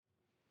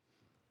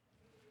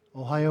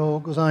Ohayo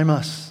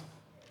gozaimasu.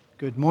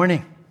 Good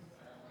morning.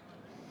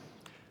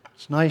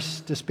 It's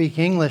nice to speak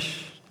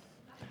English.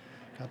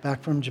 Got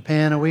back from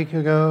Japan a week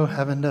ago,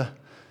 having to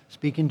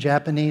speak in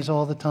Japanese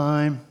all the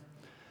time.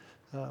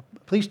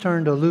 Please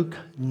turn to Luke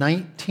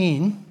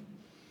 19.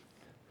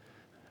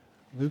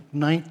 Luke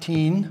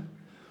 19, we'll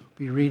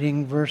be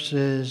reading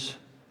verses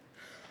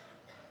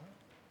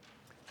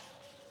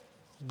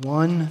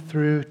 1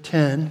 through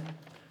 10.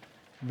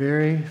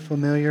 Very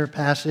familiar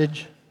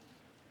passage.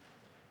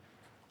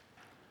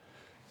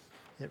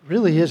 It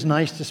really is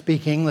nice to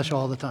speak English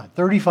all the time.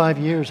 35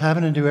 years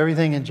having to do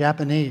everything in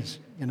Japanese,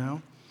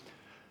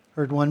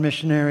 Heard one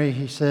missionary,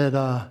 he said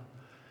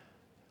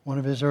one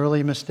of his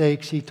early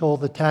mistakes, he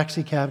told the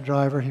taxi cab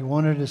driver he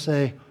wanted to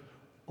say,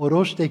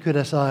 "Oroshite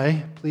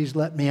kudasai," please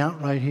let me out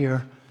right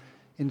here.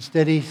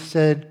 Instead he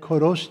said,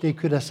 "Koroshite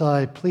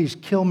kudasai," please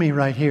kill me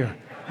right here.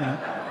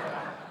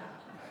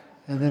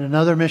 And then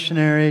another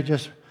missionary,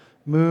 just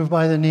moved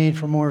by the need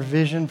for more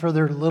vision for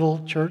their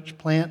little church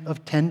plant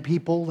of 10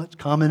 people that's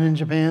common in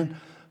Japan,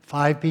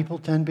 5 people,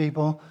 10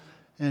 people.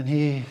 And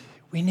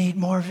we need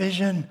more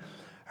vision.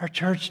 Our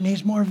church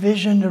needs more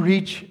vision to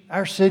reach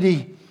our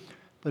city.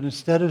 But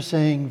instead of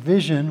saying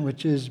vision,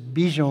 which is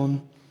bijon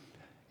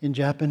in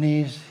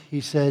Japanese, he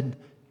said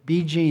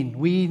bijin.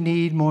 We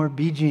need more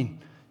bijin.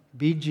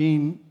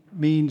 Bijin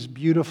means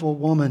beautiful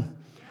woman.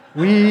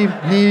 We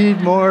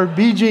need more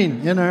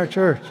bijin in our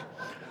church.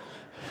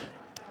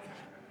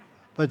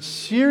 But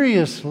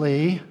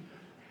seriously,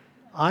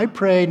 I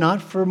pray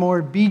not for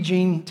more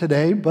bijin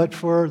today, but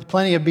for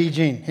plenty of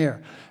bijin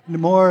here.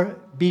 More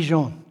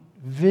bijon,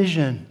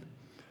 vision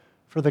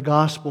for the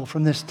gospel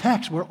from this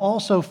text we're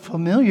all so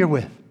familiar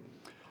with.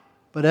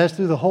 But as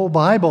through the whole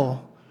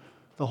Bible,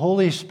 the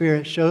Holy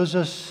Spirit shows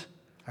us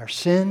our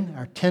sin,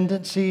 our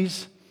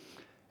tendencies,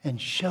 and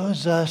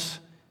shows us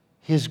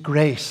His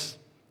grace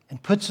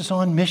and puts us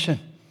on mission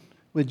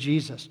with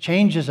Jesus,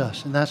 changes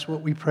us, and that's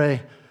what we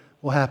pray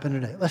will happen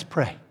today. Let's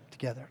pray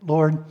together.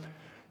 Lord,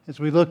 as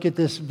we look at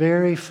this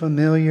very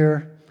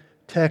familiar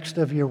text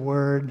of your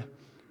word,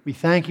 we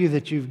thank you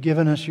that you've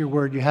given us your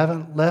word. You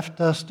haven't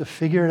left us to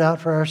figure it out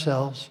for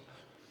ourselves.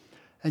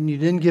 And you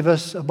didn't give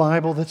us a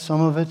Bible that some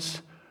of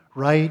it's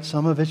right,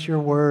 some of it's your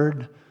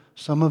word,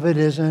 some of it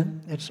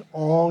isn't. It's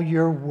all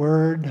your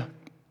word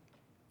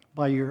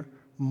by your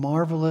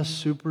marvelous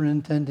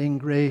superintending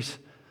grace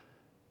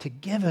to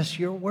give us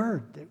your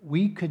word that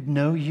we could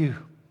know you.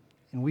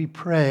 And we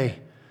pray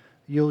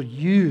you'll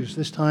use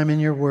this time in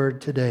your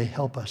word today.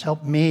 Help us.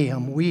 Help me.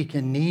 I'm weak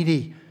and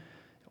needy.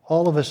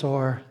 All of us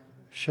are.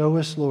 Show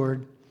us,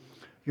 Lord,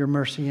 your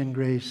mercy and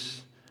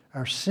grace.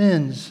 Our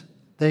sins,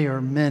 they are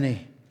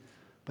many,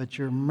 but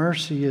your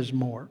mercy is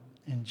more.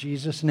 In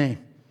Jesus' name,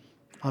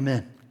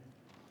 amen.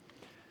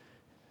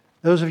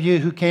 Those of you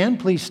who can,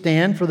 please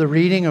stand for the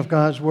reading of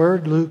God's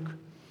word, Luke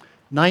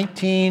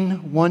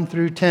 19, 1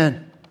 through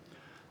 10.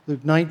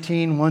 Luke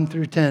 19, 1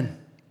 through 10.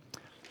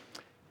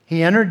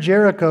 He entered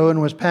Jericho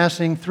and was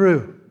passing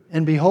through.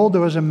 And behold,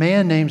 there was a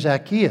man named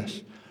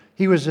Zacchaeus.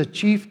 He was a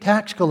chief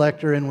tax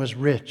collector and was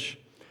rich.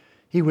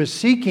 He was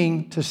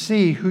seeking to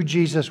see who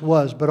Jesus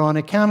was, but on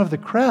account of the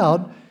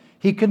crowd,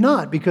 he could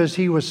not because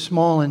he was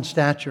small in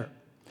stature.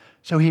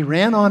 So he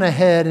ran on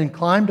ahead and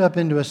climbed up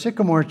into a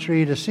sycamore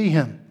tree to see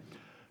him,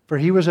 for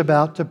he was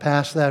about to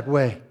pass that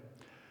way.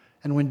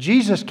 And when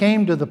Jesus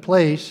came to the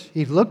place,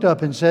 he looked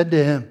up and said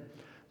to him,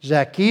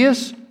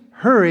 "Zacchaeus,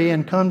 hurry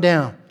and come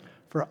down,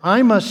 for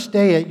I must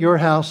stay at your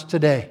house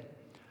today."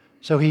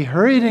 So he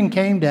hurried and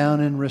came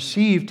down and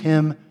received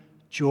him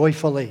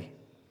joyfully.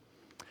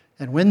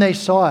 And when they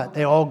saw it,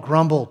 they all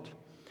grumbled,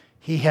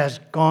 "He has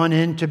gone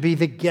in to be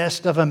the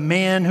guest of a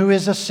man who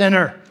is a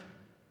sinner."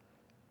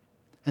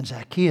 And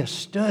Zacchaeus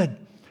stood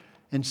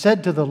and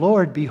said to the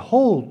Lord,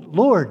 "Behold,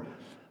 Lord,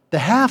 the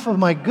half of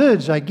my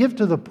goods I give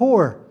to the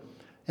poor,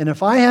 and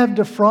if I have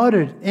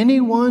defrauded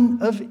anyone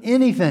of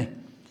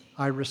anything,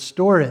 I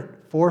restore it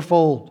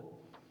fourfold."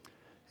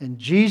 And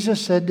Jesus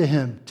said to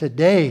him,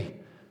 "Today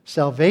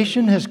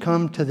salvation has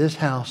come to this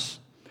house,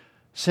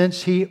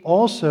 since he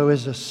also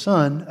is a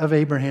son of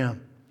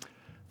Abraham.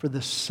 For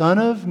the Son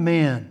of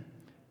Man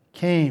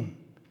came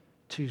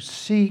to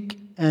seek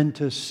and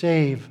to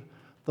save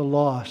the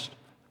lost."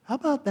 How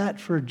about that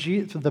for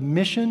the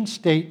mission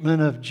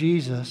statement of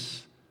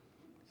Jesus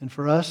and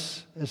for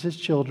us as his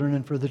children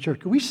and for the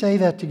church? Can we say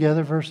that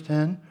together, verse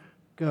 10?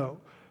 Go.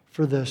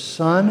 For the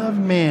Son of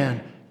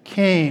Man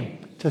came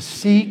to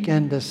seek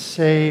and to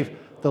save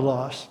the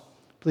lost.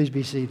 Please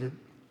be seated.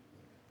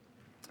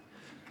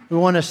 We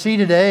want to see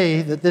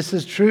today that this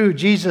is true.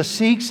 Jesus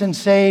seeks and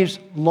saves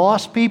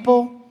lost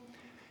people.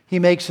 He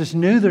makes us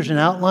new. There's an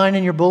outline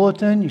in your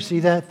bulletin. You see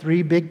that?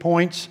 3 big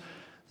points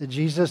that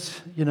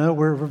Jesus,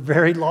 we're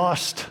very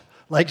lost.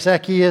 Like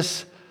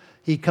Zacchaeus,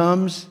 he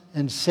comes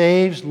and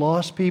saves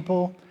lost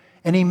people,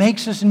 and he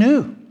makes us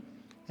new.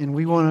 And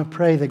we want to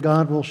pray that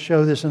God will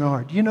show this in our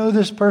heart. Do you know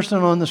this person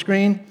on the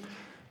screen?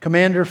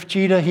 Commander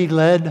Fujita, he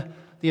led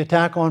the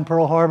attack on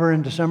Pearl Harbor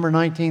in December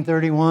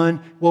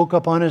 1931, woke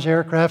up on his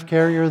aircraft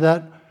carrier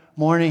that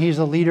morning. He's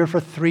a leader for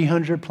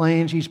 300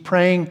 planes. He's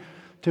praying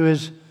to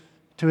his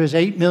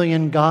 8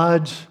 million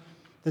gods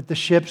that the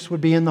ships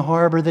would be in the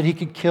harbor, that he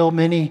could kill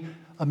many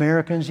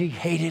Americans. He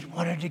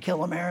wanted to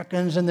kill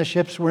Americans, and the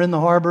ships were in the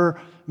harbor,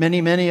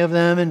 many of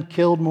them, and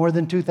killed more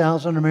than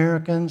 2,000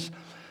 Americans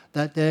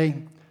that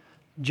day.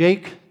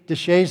 Jake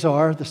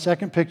DeShazar, the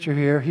second picture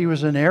here, he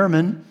was an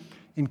airman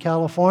in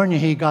California.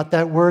 He got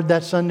that word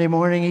that Sunday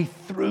morning. He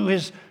threw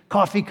his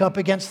coffee cup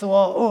against the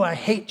wall. Oh, I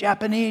hate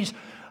Japanese.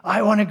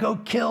 I want to go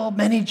kill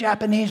many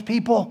Japanese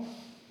people.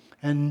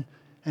 And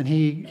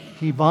he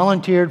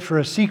volunteered for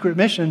a secret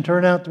mission,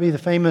 turned out to be the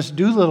famous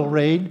Doolittle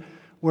raid,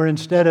 where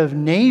instead of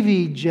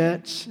Navy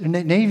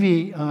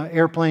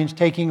airplanes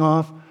taking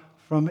off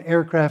from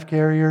aircraft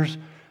carriers,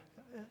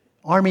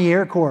 Army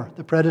Air Corps,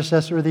 the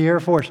predecessor of the Air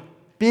Force,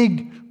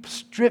 big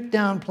stripped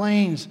down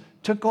planes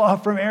took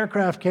off from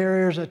aircraft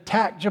carriers,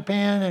 attacked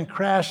Japan, and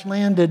crash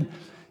landed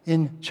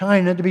in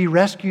China to be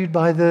rescued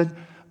by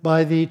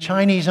the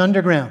Chinese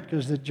underground,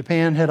 because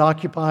Japan had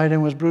occupied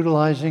and was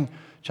brutalizing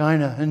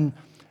China.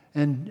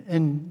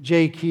 And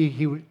Jake,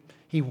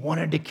 he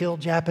wanted to kill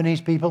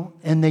Japanese people,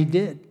 and they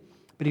did.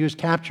 But he was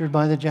captured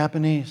by the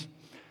Japanese,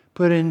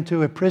 put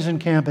into a prison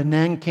camp in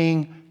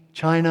Nanking,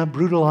 China,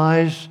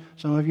 brutalized.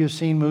 Some of you have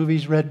seen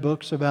movies, read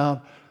books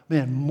about,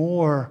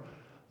 more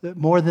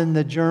than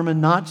the German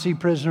Nazi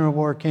prisoner of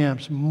war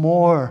camps.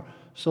 More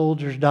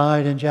soldiers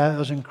died, and it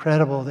was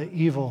incredible, the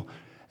evil.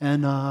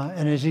 And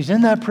as he's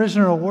in that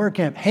prisoner of war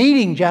camp,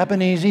 hating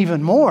Japanese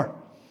even more,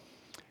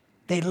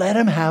 they let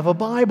him have a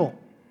Bible.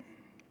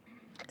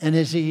 And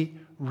as he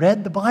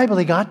read the Bible,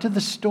 he got to the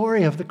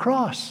story of the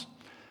cross.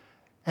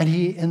 And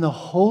he, in the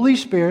Holy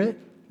Spirit,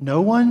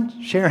 no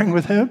one sharing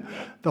with him,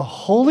 the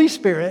Holy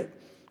Spirit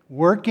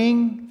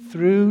working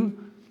through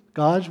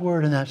God's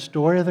Word in that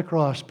story of the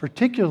cross,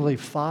 particularly,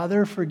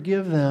 Father,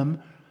 forgive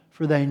them,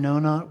 for they know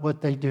not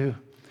what they do.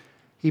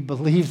 He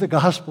believed the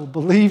gospel,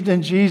 believed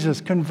in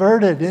Jesus,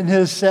 converted in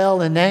his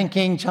cell in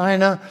Nanking,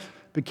 China,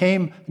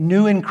 became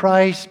new in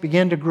Christ,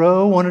 began to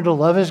grow, wanted to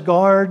love his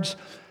guards,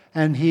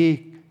 and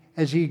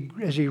as he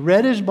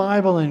read his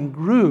Bible and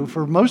grew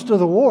for most of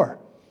the war,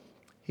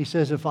 he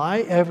says, if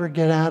I ever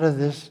get out of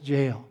this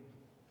jail,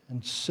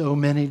 and so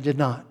many did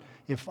not,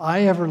 if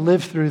I ever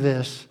live through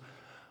this,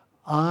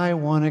 I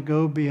want to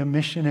go be a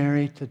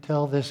missionary to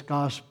tell this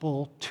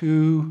gospel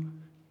to,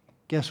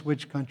 guess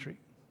which country?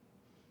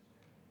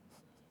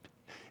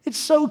 It's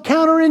so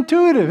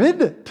counterintuitive,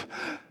 isn't it?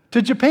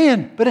 To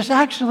Japan, but it's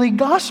actually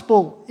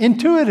gospel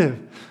intuitive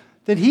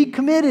that he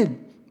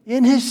committed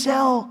in his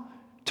cell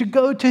to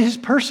go to his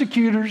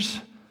persecutors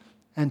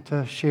and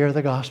to share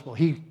the gospel.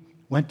 He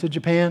went to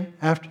Japan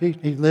after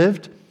he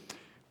lived,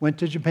 went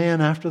to Japan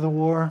after the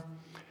war,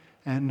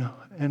 and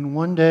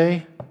one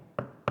day,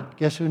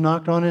 guess who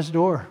knocked on his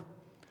door?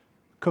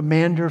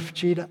 Commander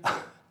Fujita,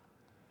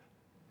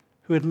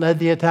 who had led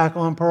the attack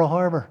on Pearl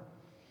Harbor.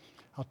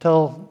 I'll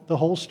tell the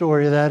whole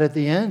story of that at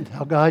the end,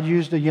 how God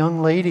used a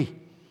young lady,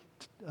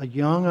 a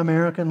young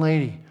American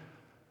lady,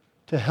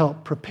 to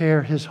help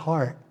prepare his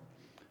heart.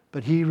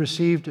 But he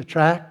received a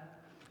tract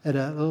at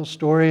a little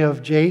story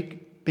of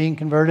Jake being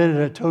converted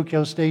at a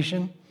Tokyo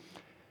station.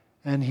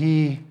 And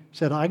he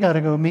said, I got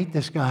to go meet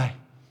this guy.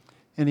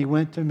 And he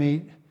went to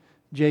meet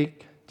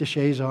Jake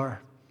DeShazar.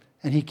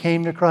 And he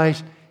came to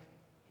Christ.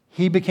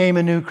 He became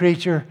a new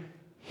creature.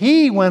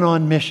 He went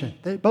on mission.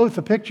 Both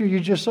the picture you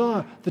just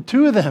saw, the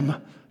two of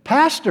them,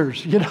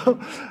 pastors,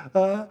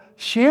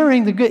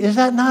 sharing the good. Is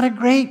that not a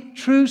great,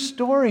 true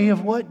story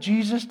of what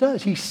Jesus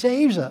does? He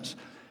saves us,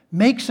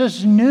 makes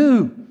us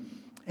new,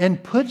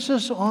 and puts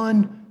us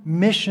on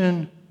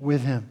mission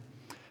with him.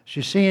 As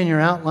you see in your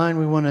outline,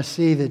 we want to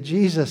see that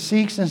Jesus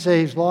seeks and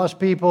saves lost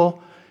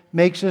people,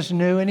 makes us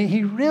new, and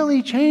he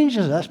really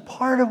changes us. That's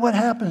part of what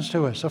happens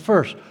to us. So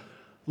first,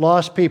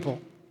 lost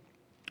people.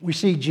 We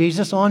see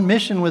Jesus on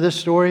mission with this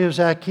story of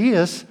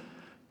Zacchaeus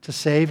to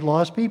save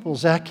lost people.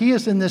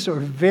 Zacchaeus in this are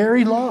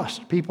very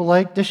lost. People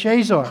like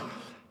DeShazar,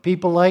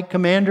 people like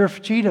Commander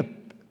Fujita,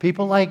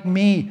 people like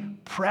me,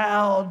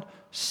 proud,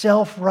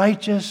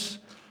 self-righteous,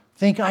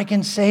 think I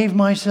can save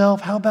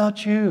myself. How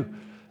about you?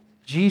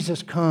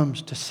 Jesus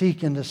comes to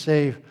seek and to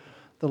save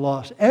the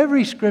lost.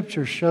 Every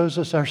scripture shows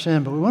us our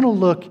sin, but we want to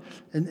look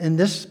in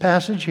this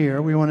passage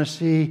here, we want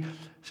to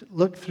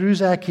look through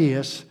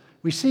Zacchaeus.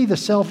 We see the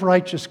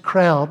self-righteous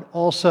crowd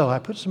also. I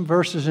put some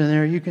verses in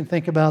there. You can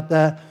think about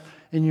that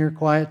in your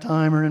quiet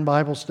time or in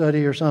Bible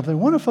study or something. I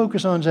want to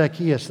focus on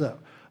Zacchaeus, though.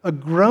 A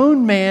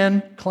grown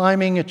man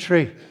climbing a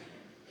tree.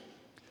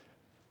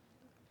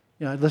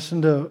 I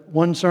listened to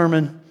one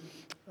sermon.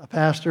 A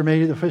pastor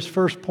made his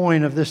first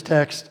point of this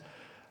text.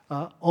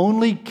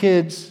 Only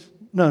kids,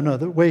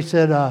 the way he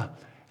said,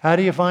 how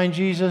do you find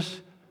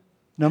Jesus?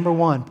 Number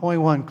one,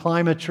 point one,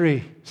 climb a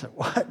tree. I said,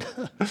 what?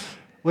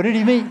 What did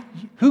he mean?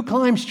 Who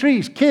climbs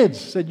trees? Kids.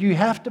 Said you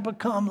have to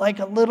become like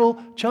a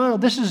little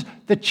child. This is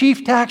the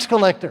chief tax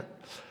collector.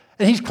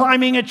 And he's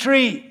climbing a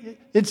tree.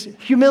 It's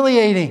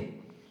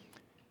humiliating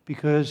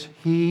because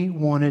he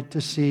wanted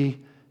to see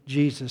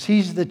Jesus.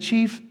 He's the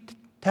chief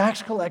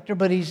tax collector,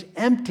 but he's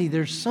empty.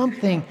 There's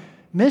something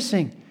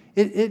missing.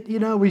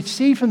 We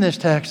see from this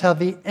text how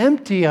the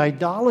empty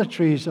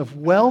idolatries of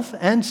wealth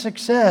and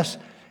success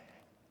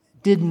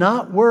did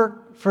not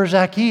work for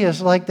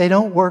Zacchaeus like they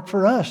don't work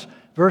for us.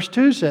 Verse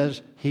 2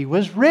 says, he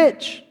was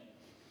rich.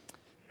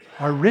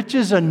 Are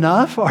riches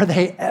enough? Are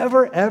they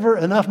ever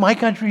enough? My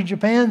country,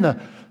 Japan, the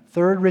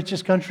third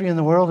richest country in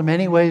the world, in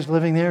many ways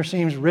living there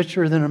seems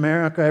richer than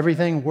America.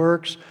 Everything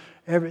works.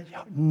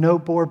 No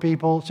poor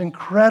people. It's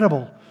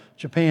incredible,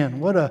 Japan.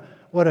 What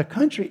a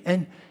country.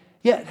 And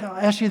yet, I'll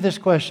ask you this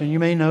question. You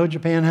may know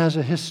Japan has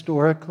a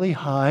historically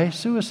high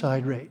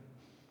suicide rate.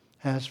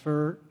 Has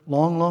for a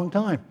long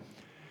time.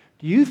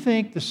 Do you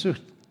think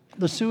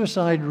the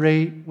suicide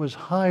rate was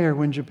higher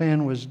when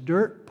Japan was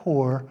dirt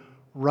poor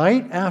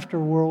right after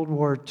World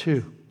War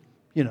II?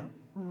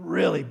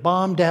 Really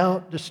bombed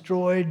out,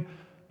 destroyed,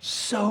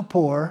 so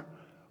poor.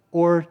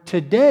 Or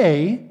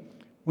today,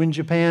 when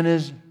Japan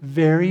is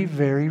very,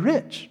 very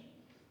rich?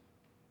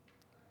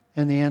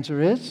 And the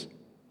answer is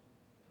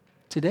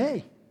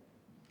today.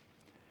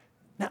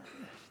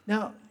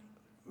 Now,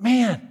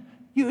 man,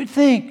 you would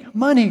think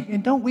money,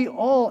 and don't we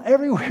all,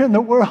 everywhere in the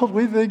world,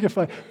 we think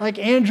like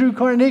Andrew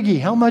Carnegie,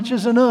 how much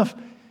is enough?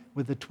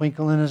 With a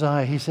twinkle in his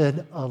eye, he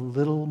said, a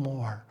little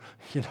more.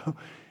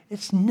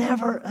 It's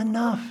never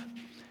enough.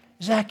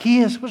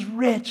 Zacchaeus was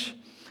rich,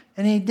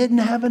 and he didn't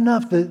have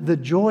enough. The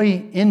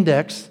joy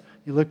index,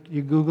 you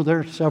Google, there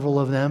are several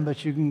of them,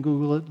 but you can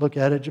Google it, look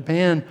at it.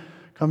 Japan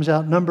comes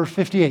out number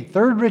 58,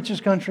 third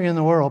richest country in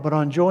the world, but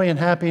on joy and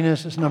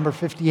happiness it's number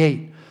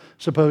 58,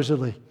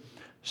 supposedly.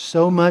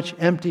 So much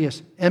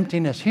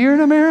emptiness. Here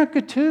in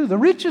America, too, the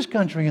richest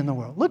country in the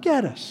world. Look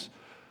at us.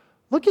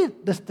 Look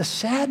at the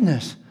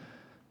sadness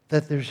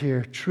that there's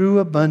here. True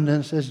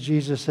abundance, as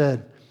Jesus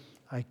said.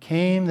 I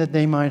came that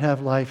they might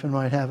have life and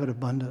might have it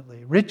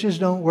abundantly. Riches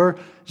don't work.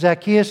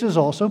 Zacchaeus is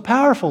also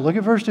powerful. Look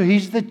at verse 2.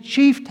 He's the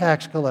chief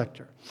tax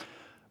collector.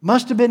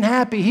 Must have been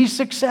happy. He's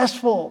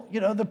successful.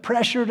 The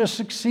pressure to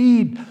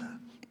succeed.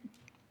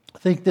 I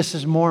think this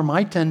is more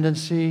my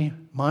tendency,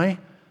 my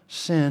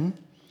sin.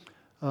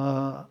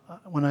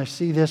 When I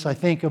see this, I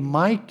think of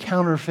my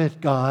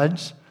counterfeit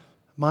gods,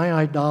 my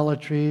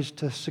idolatries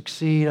to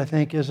succeed. I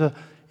think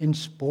in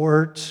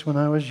sports when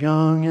I was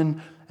young,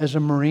 and as a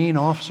Marine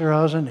officer,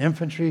 I was an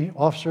infantry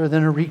officer,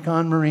 then a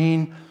recon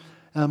Marine.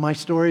 My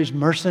story is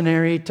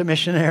mercenary to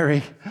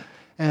missionary.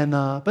 And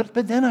but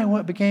then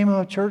I became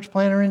a church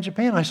planter in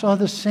Japan. I saw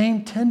the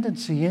same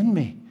tendency in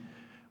me.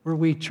 Were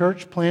we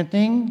church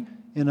planting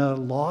in a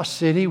lost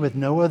city with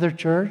no other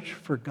church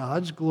for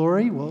God's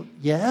glory? Well,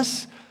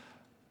 yes.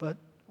 But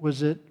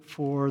was it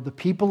for the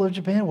people of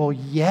Japan? Well,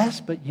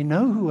 yes, but you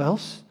know who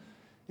else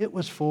it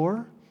was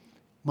for?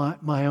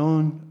 My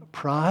own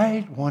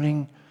pride,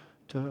 wanting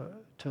to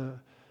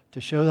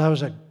show that I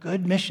was a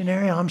good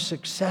missionary. I'm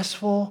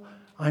successful.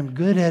 I'm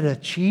good at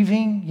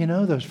achieving.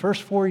 Those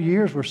first 4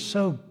 years were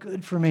so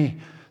good for me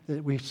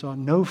that we saw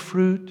no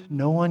fruit.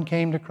 No one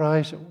came to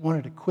Christ. I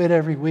wanted to quit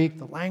every week.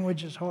 The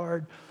language is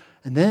hard.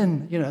 And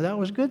then, that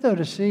was good, though,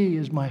 to see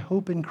is my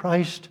hope in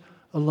Christ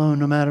alone,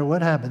 no matter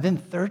what happened. Then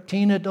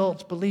 13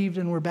 adults believed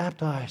and were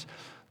baptized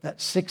that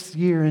 6th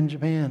year in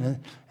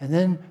Japan. And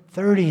then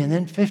 30, and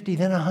then 50,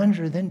 then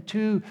 100, then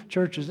 2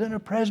 churches, then a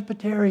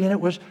presbytery.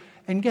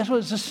 And guess what?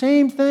 It's the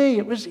same thing.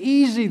 It was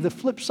easy. The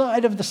flip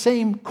side of the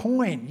same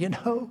coin,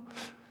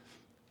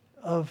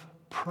 of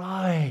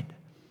pride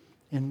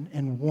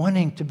and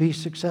wanting to be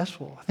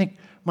successful. I think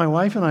my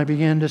wife and I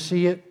began to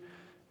see it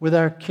with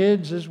our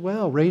kids as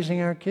well,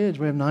 raising our kids.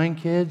 We have 9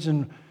 kids,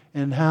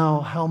 and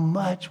how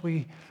much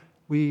we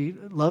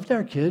loved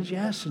our kids,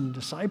 yes, and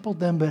discipled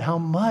them, but how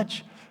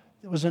much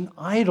it was an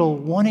idol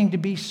wanting to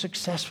be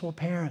successful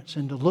parents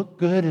and to look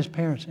good as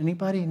parents.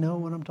 Anybody know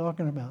what I'm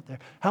talking about there?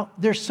 How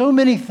there's so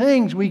many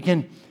things we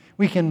can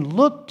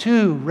look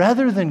to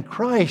rather than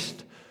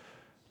Christ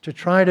to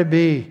try to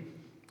be,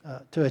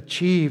 to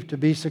achieve, to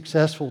be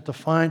successful, to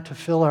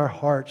fill our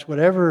hearts.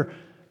 Whatever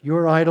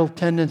your idol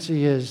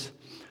tendency is,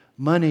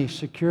 money,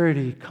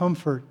 security,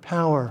 comfort,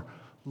 power,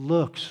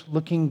 looks,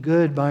 looking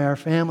good by our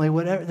family,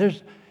 whatever,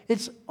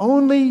 it's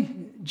only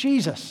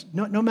Jesus.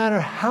 No matter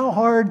how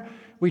hard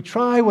we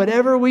try,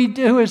 whatever we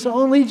do, it's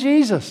only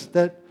Jesus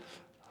that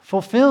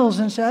fulfills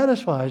and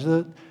satisfies.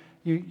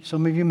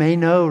 Some of you may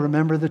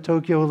remember the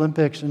Tokyo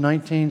Olympics in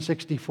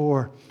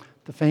 1964.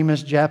 The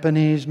famous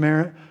Japanese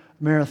marathoner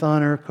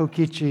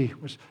Kokichi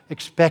was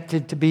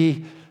expected to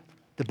be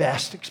the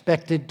best,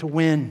 expected to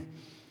win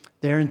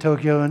there in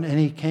Tokyo, and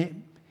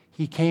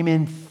he came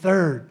in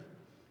 3rd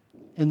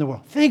in the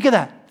world. Think of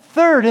that,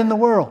 3rd in the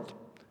world.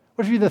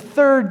 What if you're the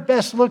 3rd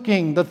best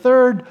looking, the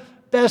 3rd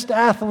best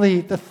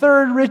athlete, the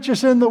 3rd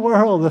richest in the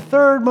world, the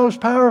 3rd most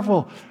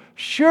powerful?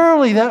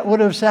 Surely that would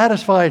have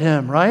satisfied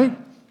him, right?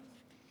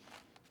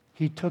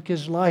 He took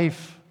his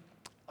life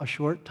a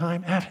short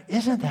time after.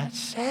 Isn't that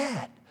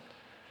sad?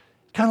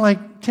 Kind of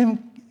like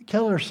Tim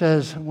Keller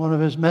says in one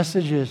of his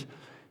messages,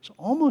 it's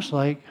almost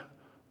like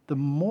the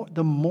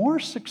more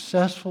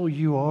successful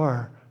you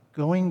are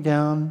going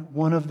down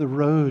one of the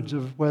roads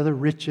of whether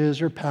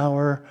riches or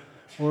power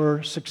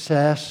or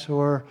success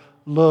or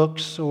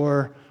looks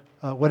or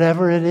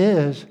whatever it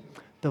is,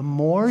 the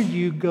more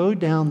you go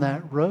down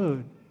that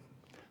road,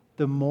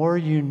 the more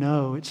you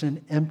know it's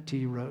an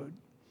empty road.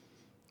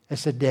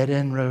 It's a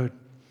dead-end road.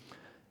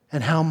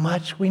 And how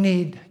much we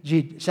need.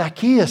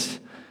 Zacchaeus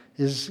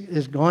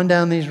is going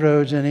down these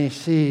roads and he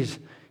sees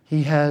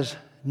he has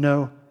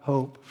no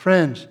hope.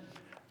 Friends,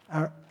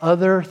 our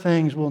other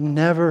things will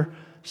never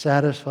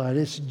satisfy.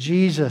 It's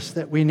Jesus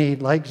that we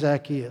need, like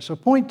Zacchaeus. So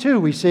point 2,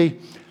 we see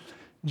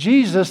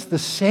Jesus, the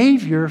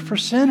Savior for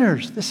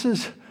sinners. This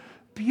is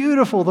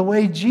beautiful, the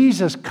way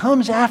Jesus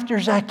comes after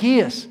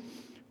Zacchaeus.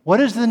 What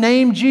does the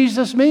name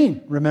Jesus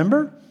mean?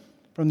 Remember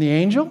from the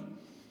angel?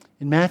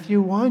 In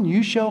Matthew 1,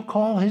 you shall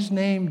call his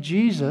name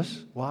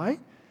Jesus. Why?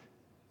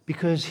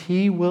 Because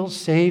he will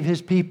save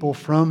his people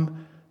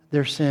from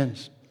their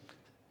sins.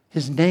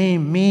 His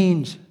name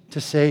means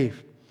to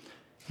save.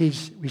 We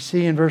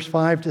see in verse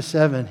 5 to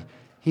 7,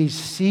 he's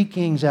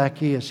seeking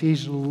Zacchaeus.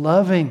 He's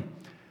loving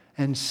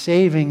and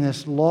saving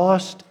this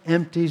lost,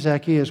 empty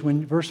Zacchaeus.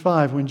 Verse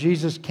 5, when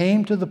Jesus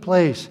came to the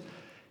place,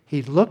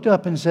 he looked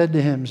up and said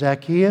to him,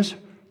 Zacchaeus,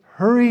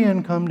 hurry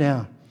and come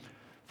down,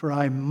 for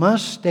I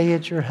must stay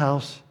at your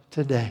house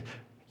today.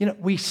 You know,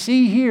 we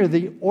see here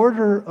the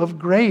order of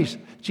grace.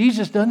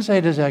 Jesus doesn't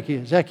say to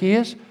Zacchaeus,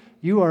 Zacchaeus,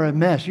 you are a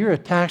mess. You're a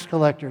tax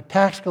collector.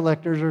 Tax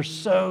collectors are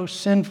so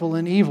sinful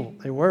and evil.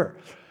 They were.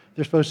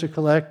 They're supposed to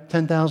collect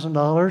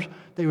 $10,000.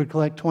 They would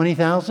collect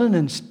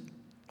 $20,000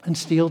 and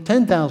steal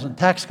 $10,000.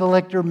 Tax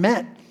collector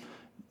meant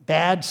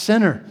bad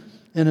sinner,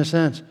 in a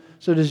sense.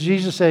 So does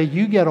Jesus say,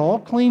 you get all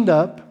cleaned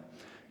up,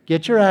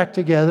 get your act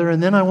together,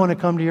 and then I want to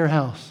come to your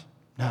house?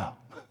 No.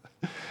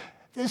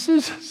 This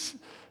is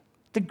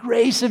the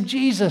grace of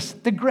Jesus.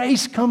 The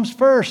grace comes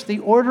first, the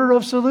order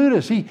of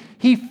salutis.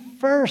 He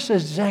first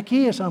says,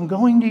 Zacchaeus, I'm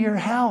going to your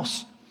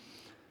house.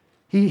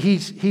 He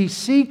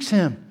seeks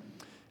him.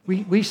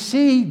 We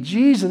see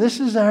Jesus. This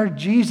is our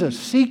Jesus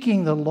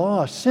seeking the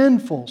lost,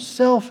 sinful,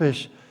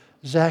 selfish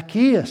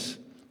Zacchaeus.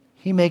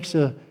 He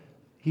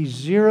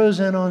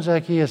zeroes in on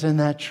Zacchaeus in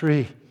that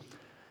tree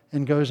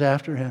and goes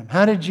after him.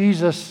 How did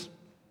Jesus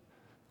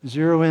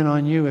zero in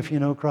on you if you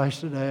know Christ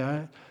today?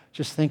 I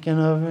just thinking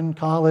of in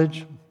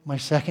college, my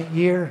second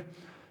year,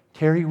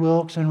 Terry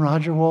Wilkes and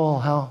Roger Wall,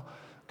 how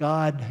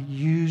God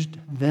used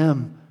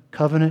them,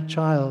 covenant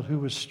child who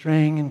was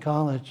straying in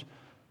college,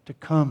 to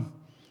come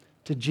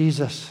to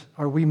Jesus.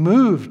 Are we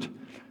moved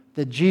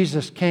that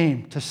Jesus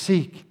came to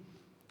seek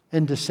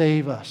and to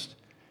save us?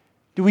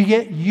 Do we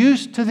get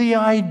used to the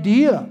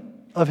idea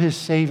of his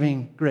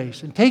saving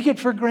grace and take it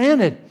for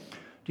granted?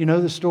 Do you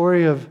know the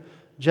story of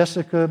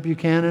Jessica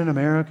Buchanan,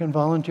 American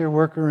volunteer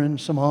worker in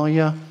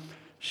Somalia?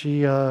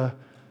 She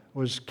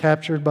was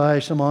captured by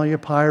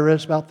Somalia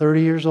pirates, about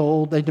 30 years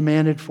old. They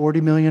demanded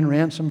 $40 million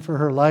ransom for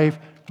her life,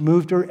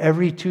 moved her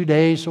every 2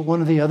 days so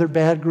one of the other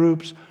bad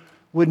groups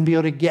wouldn't be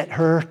able to get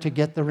her to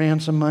get the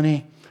ransom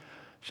money.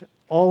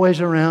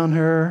 Always around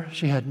her.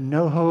 She had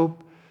no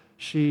hope.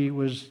 She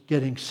was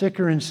getting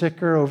sicker and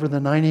sicker over the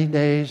 90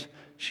 days.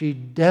 She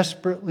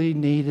desperately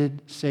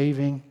needed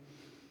saving.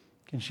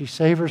 Can she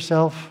save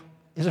herself?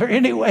 Is there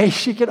any way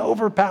she can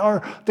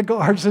overpower the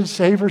guards and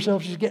save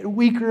herself? She's getting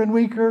weaker and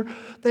weaker.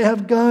 They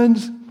have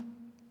guns.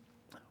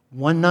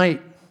 One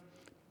night,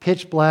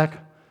 pitch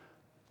black,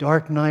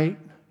 dark night,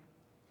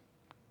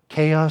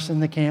 chaos in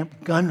the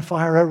camp,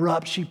 gunfire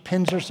erupts. She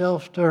pins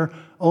herself to her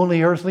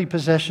only earthly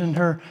possession,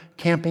 her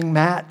camping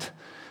mat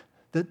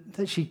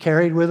that she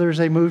carried with her as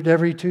they moved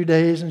every 2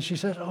 days. And she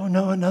says, oh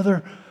no,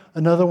 another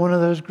one of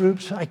those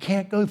groups. I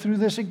can't go through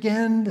this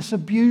again, this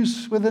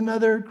abuse with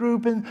another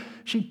group. And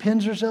she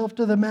pins herself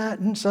to the mat,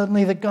 and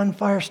suddenly the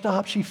gunfire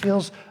stops. She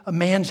feels a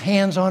man's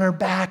hands on her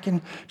back,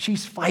 and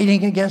she's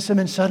fighting against him.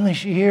 And suddenly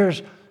she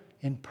hears,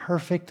 in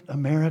perfect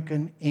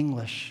American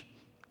English,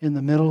 in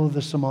the middle of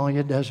the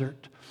Somalia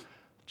desert,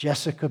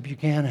 Jessica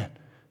Buchanan,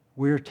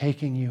 we're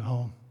taking you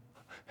home.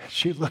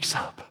 She looks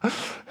up.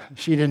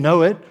 She didn't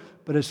know it,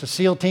 but it's the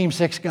SEAL Team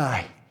 6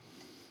 guy.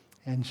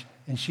 And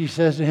she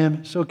says to him,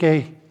 it's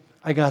okay,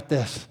 I got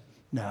this.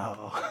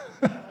 No.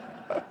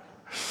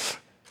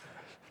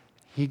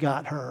 He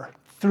got her,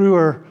 threw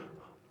her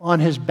on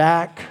his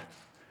back,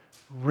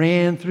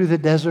 ran through the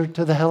desert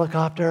to the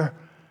helicopter.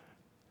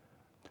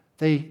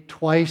 They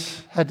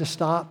twice had to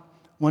stop.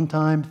 One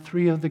time,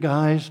 3 of the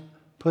guys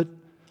put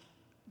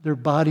their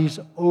bodies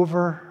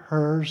over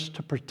hers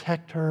to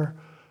protect her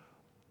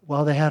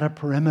while they had a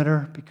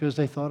perimeter because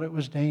they thought it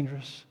was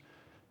dangerous.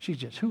 She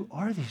just, who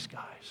are these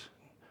guys?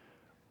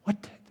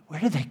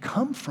 Where did they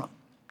come from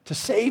to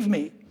save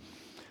me?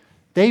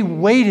 They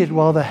waited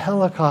while the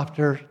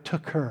helicopter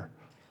took her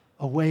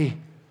away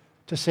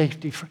to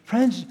safety.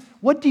 Friends,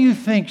 what do you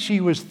think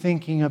she was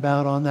thinking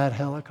about on that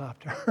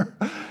helicopter?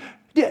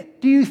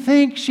 Do you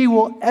think she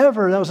will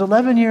ever, that was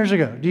 11 years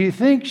ago, do you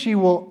think she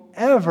will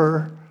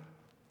ever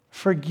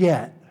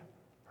forget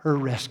her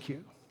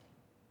rescue?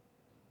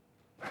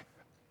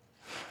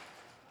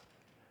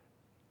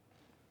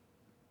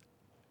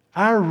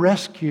 Our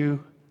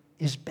rescue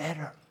is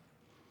better.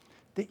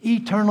 The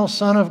eternal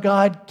Son of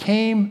God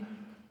came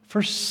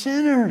for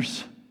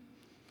sinners.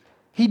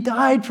 He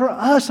died for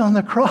us on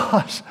the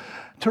cross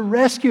to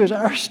rescue us.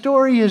 Our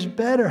story is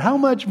better. How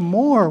much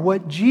more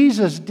what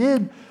Jesus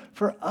did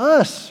for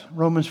us,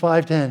 Romans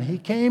 5:10. He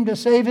came to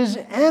save his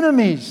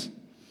enemies.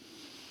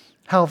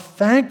 How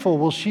thankful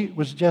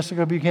was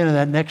Jessica Buchanan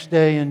that next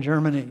day in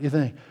Germany, you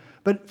think?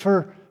 But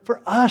for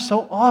us,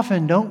 so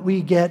often, don't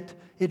we get,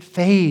 it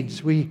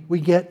fades. We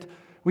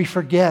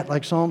forget,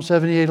 like Psalm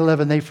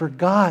 78:11. They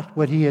forgot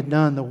what he had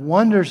done, the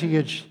wonders he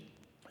had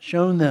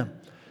shown them.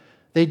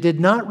 They did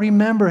not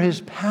remember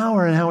his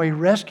power and how he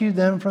rescued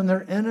them from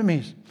their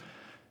enemies.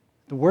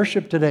 The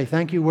worship today,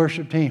 thank you,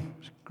 worship team.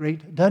 It's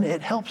great done.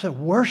 It helps us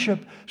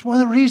worship. It's one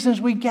of the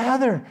reasons we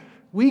gather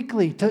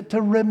weekly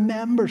to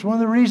remember. It's one of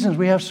the reasons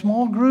we have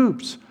small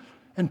groups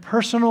and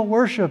personal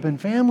worship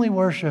and family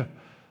worship,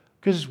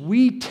 because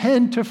we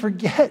tend to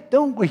forget,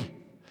 don't we?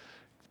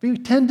 We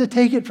tend to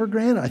take it for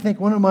granted. I think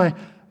one of my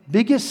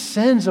biggest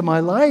sins of my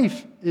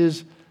life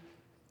is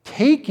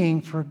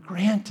taking for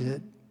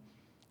granted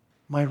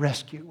my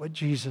rescue, what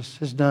Jesus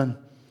has done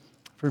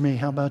for me.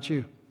 How about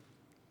you?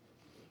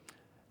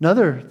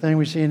 Another thing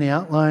we see in the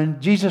outline,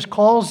 Jesus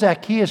calls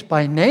Zacchaeus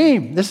by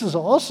name. This is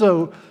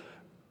also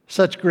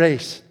such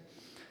grace.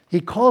 He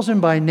calls him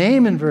by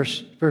name in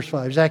verse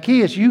 5.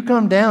 Zacchaeus, you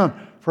come down,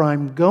 for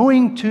I'm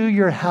going to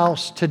your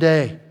house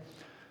today.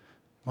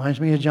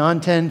 Reminds me of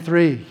John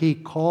 10:3. He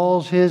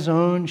calls his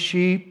own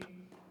sheep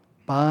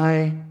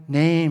by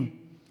name,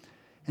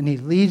 and he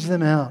leads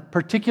them out.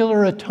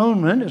 Particular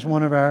atonement is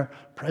one of our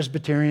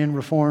Presbyterian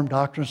Reformed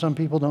doctrines. Some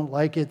people don't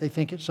like it. They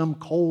think it's some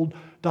cold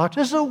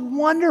doctrine. This is a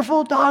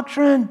wonderful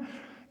doctrine.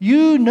 Do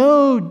you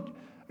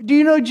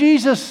know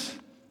Jesus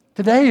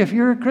today if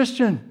you're a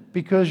Christian?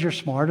 Because you're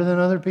smarter than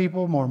other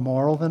people, more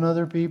moral than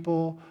other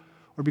people,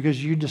 or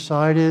because you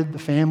decided the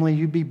family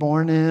you'd be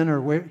born in, or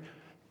where.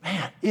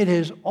 Man, it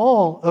is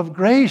all of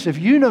grace. If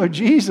you know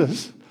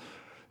Jesus,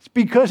 it's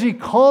because he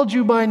called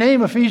you by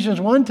name.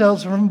 Ephesians 1 tells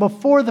us from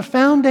before the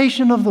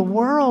foundation of the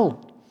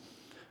world.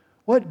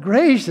 What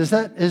grace is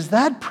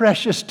that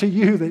precious to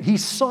you that he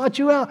sought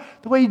you out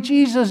the way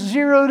Jesus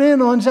zeroed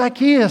in on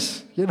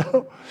Zacchaeus,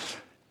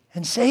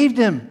 and saved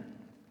him.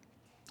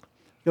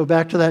 Go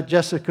back to that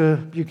Jessica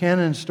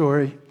Buchanan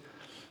story.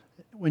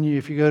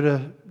 If you go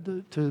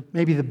to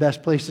maybe the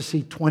best place to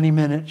see 20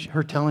 minutes,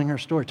 her telling her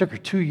story. It took her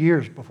 2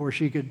 years before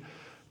she could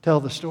tell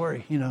the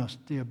story,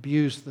 the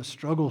abuse, the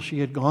struggle she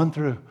had gone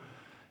through.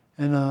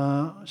 In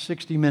a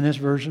 60 minutes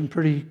version,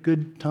 pretty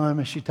good time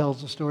as she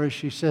tells the story,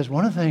 she says,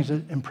 one of the things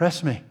that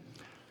impressed me,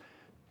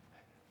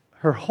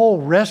 her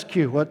whole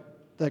rescue, what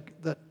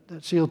that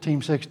SEAL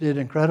Team 6 did,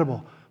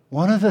 incredible.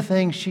 One of the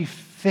things she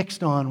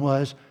fixed on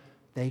was,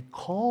 they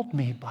called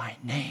me by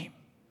name.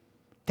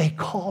 They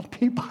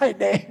called me by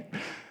name.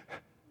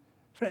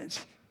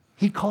 Friends,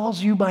 he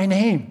calls you by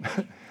name.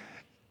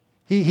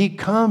 He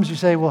comes, you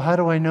say, well, how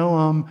do I know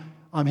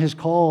I'm his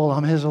call,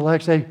 I'm his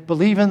elect? Say,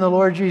 believe in the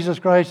Lord Jesus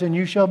Christ and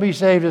you shall be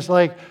saved. It's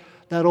like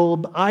that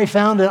old, I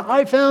found it,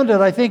 I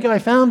think I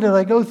found it.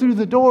 I go through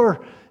the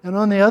door, and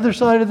on the other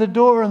side of the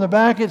door, on the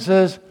back, it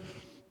says,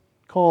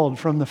 called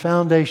from the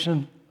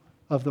foundation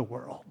of the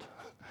world.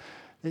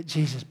 That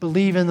Jesus,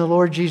 believe in the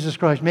Lord Jesus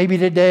Christ. Maybe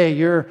today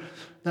you're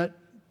not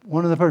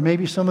one of the,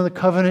 maybe some of the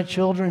covenant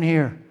children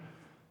here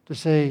to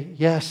say,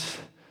 yes,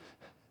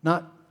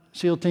 not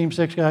SEAL Team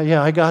 6 guy,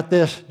 yeah, I got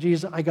this.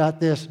 Jesus, I got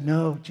this.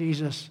 No,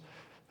 Jesus,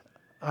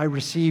 I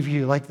receive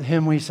you, like the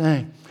hymn we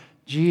sang.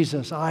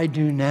 Jesus, I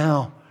do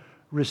now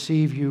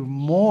receive you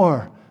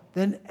more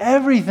than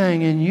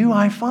everything in you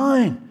I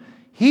find.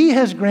 He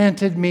has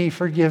granted me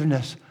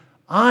forgiveness.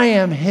 I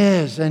am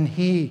his and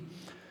he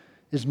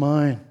is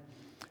mine.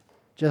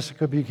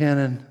 Jessica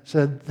Buchanan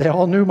said, they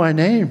all knew my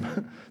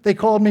name. They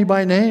called me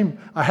by name.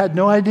 I had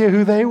no idea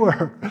who they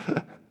were.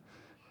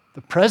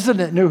 The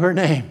president knew her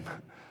name.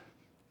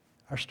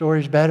 Our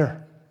story's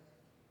better.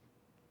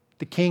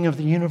 The King of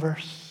the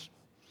universe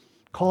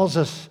calls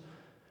us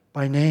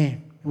by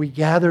name. We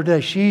gather today.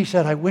 She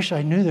said, I wish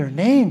I knew their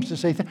names to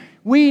say,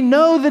 we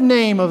know the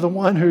name of the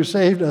one who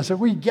saved us. And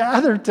we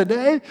gather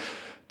today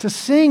to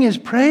sing his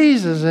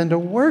praises and to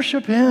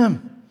worship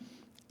him.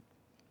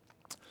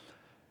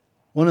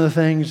 One of the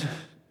things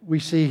we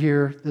see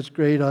here that's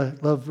great, I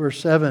love verse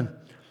 7.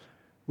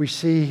 We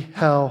see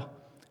how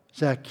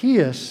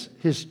Zacchaeus,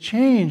 his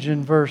change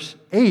in verse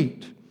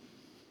 8,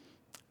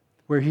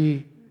 where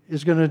he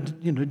is going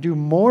to do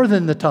more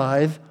than the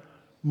tithe,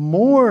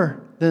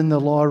 more than the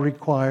law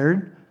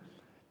required,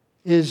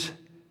 is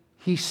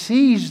he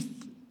sees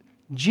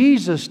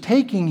Jesus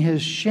taking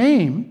his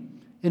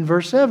shame in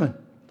verse 7.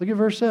 Look at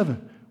verse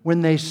 7.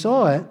 When they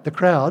saw it, the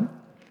crowd,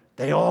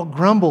 they all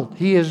grumbled.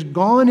 He has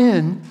gone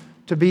in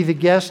to be the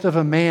guest of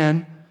a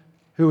man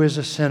who is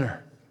a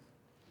sinner.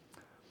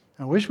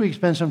 I wish we could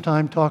spend some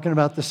time talking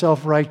about the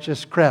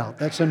self-righteous crowd.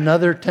 That's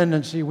another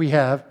tendency we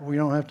have. We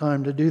don't have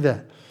time to do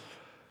that.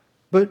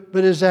 But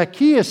as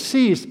Zacchaeus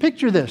sees,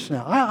 picture this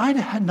now. I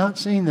had not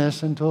seen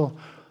this until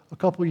a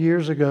couple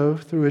years ago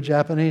through a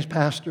Japanese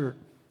pastor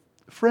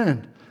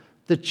friend.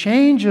 The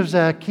change of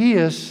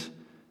Zacchaeus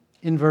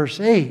in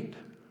verse 8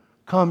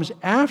 comes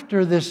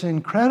after this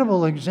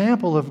incredible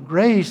example of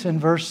grace in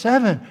verse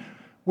 7,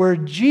 where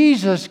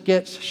Jesus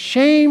gets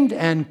shamed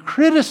and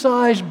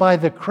criticized by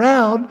the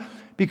crowd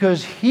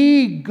because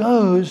he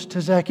goes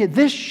to Zacchaeus.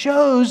 This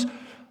shows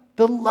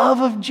the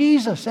love of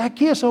Jesus.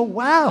 Zacchaeus, oh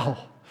wow,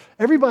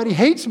 everybody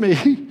hates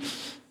me,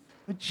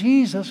 but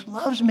Jesus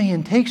loves me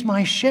and takes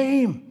my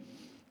shame,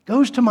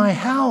 goes to my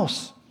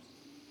house.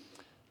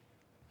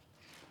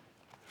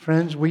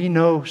 Friends, we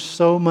know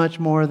so much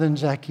more than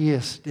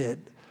Zacchaeus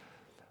did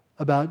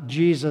about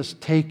Jesus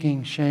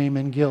taking shame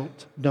and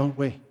guilt, don't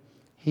we?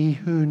 He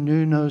who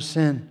knew no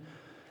sin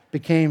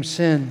became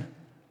sin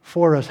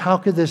for us. How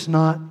could this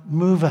not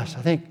move us?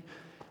 I think,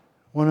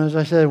 as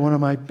I said, one of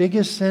my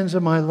biggest sins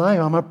of my life,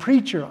 I'm a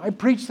preacher. I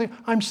preach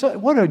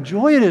what a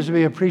joy it is to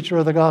be a preacher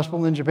of the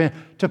gospel in Japan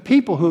to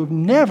people who've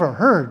never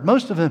heard,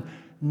 most of them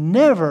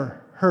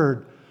never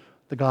heard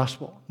the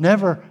gospel,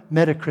 never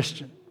met a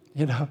Christian,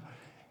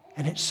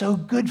 And it's so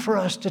good for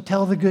us to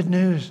tell the good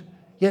news.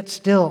 Yet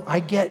still, I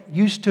get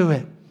used to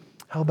it.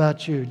 How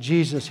about you?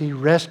 Jesus, he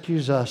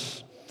rescues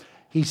us.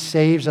 He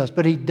saves us.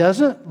 But he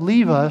doesn't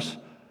leave us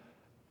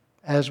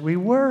as we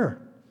were.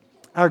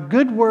 Our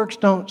good works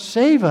don't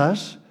save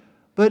us,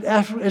 but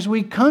as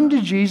we come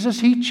to Jesus,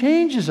 he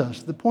changes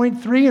us. The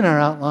point 3 in our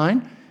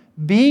outline,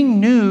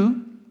 being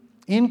new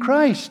in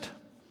Christ.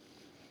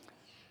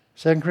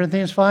 2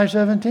 Corinthians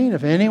 5:17,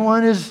 if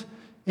anyone is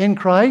in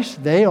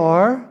Christ, they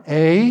are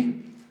a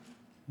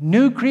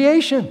new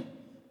creation.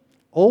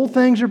 Old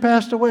things are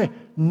passed away.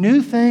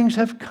 New things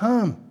have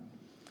come.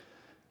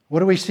 What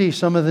do we see?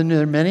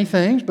 There are many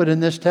things, but in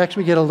this text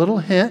we get a little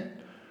hint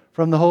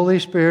from the Holy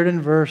Spirit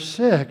in verse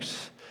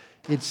 6.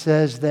 It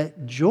says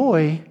that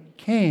joy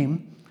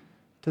came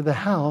to the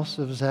house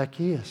of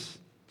Zacchaeus.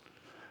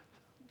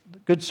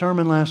 Good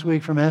sermon last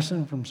week from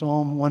Essen, from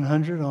Psalm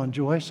 100 on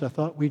joy, so I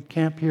thought we'd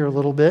camp here a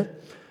little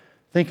bit.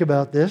 Think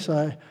about this.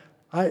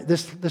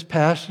 This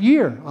past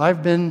year,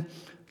 I've been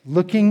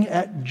looking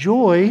at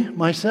joy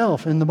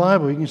myself in the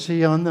Bible. You can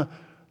see on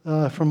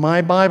from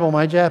my Bible,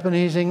 my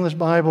Japanese English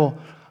Bible,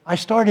 I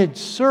started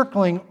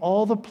circling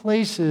all the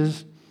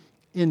places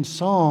in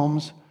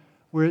Psalms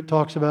where it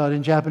talks about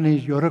in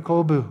Japanese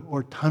yorikobu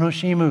or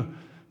tanoshimu,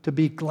 to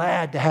be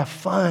glad, to have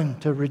fun,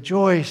 to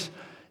rejoice.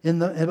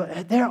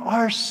 There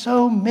are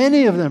so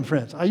many of them,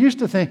 friends. I used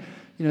to think,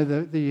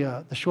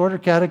 the Shorter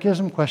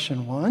Catechism,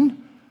 question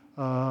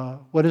 1,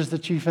 what is the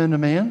chief end of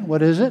man?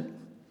 What is it?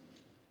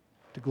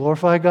 To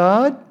glorify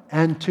God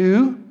and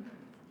to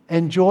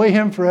enjoy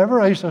him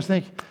forever. I used to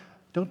think,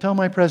 don't tell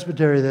my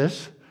presbytery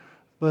this,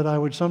 but I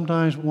would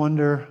sometimes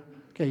wonder,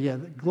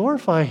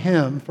 glorify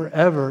him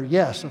forever,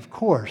 yes, of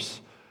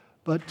course,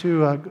 but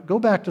to go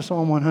back to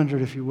Psalm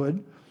 100 if you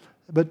would,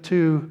 but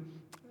to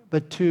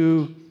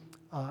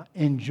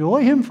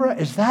enjoy him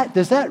forever.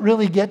 Does that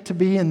really get to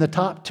be in the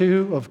top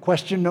 2 of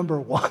question number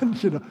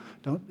 1?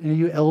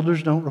 You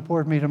elders don't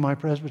report me to my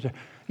presbytery.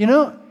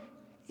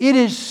 It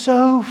is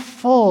so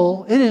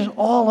full, it is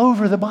all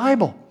over the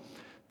Bible,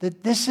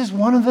 that this is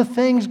one of the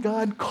things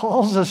God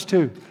calls us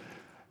to.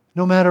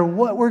 No matter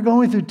what we're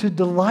going through, to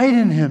delight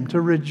in him, to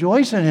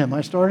rejoice in him.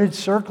 I started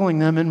circling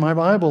them in my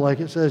Bible like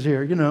it says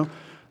here.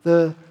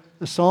 The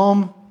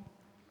Psalm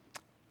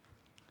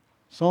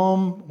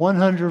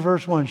 100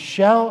 verse 1,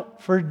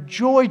 shout for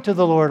joy to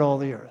the Lord, all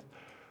the earth.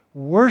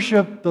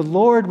 Worship the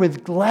Lord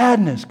with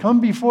gladness. Come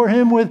before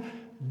him with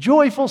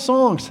joyful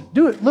songs.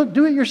 Do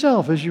it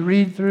yourself as you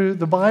read through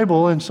the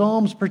Bible and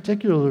Psalms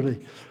particularly.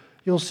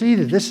 You'll see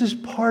that this is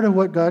part of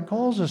what God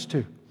calls us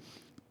to.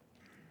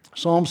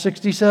 Psalm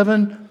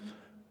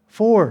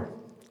 67:4.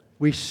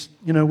 We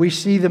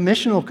see the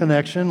missional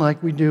connection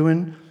like we do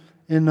in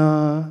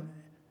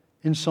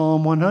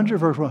Psalm 100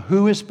 verse 1.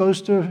 Who is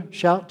supposed to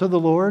shout to the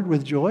Lord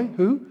with joy?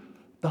 Who?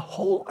 The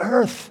whole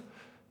earth.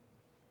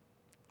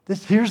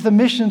 Here's the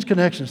missions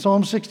connection.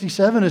 Psalm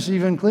 67 is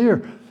even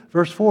clearer.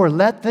 Verse 4,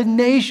 let the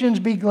nations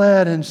be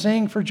glad and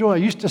sing for joy. I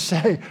used to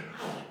say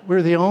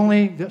we're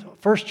the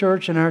first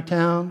church in our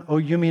town,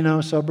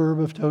 Oyumino, suburb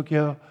of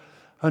Tokyo,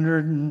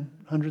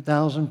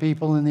 100,000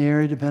 people in the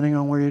area, depending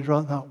on where you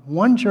draw. Not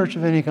one church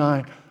of any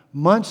kind,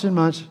 months and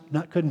months,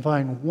 couldn't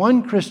find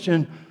one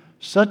Christian,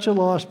 such a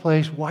lost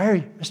place.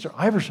 Mr.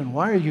 Iverson,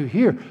 why are you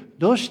here?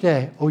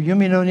 Doshite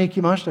Oyumino ni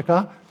kimashita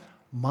ka?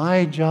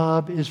 My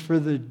job is for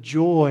the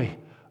joy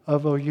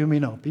of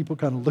Oyumino. People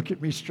kind of look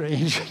at me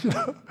strange.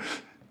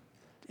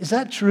 Is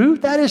that true?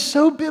 That is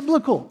so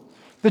biblical.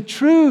 The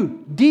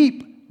true,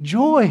 deep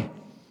joy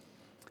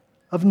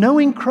of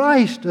knowing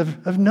Christ,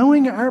 of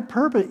knowing our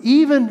purpose,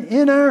 even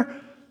in our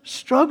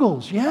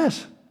struggles.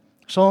 Yes.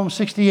 Psalm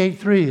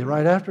 68:3,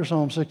 right after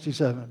Psalm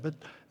 67. But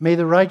may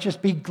the righteous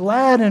be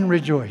glad and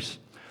rejoice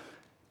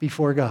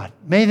before God.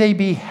 May they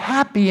be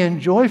happy and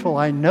joyful.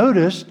 I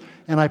noticed,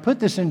 and I put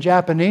this in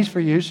Japanese for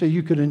you so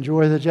you could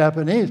enjoy the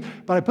Japanese,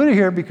 but I put it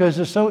here because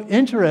it's so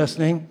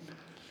interesting.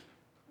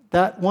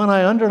 That one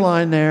I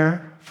underlined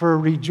there for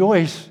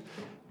rejoice,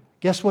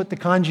 guess what the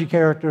kanji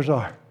characters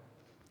are?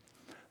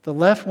 The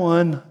left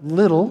one,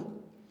 little,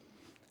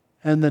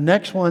 and the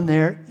next one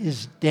there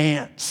is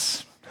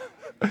dance.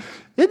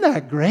 Isn't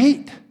that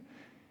great?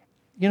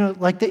 You know,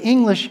 like the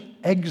English,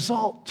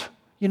 exalt.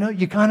 You know,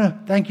 you kind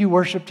of, thank you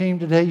worship team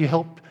today, you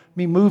helped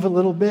me move a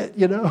little bit,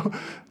 you know,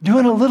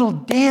 doing a little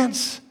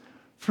dance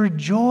for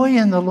joy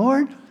in the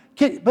Lord.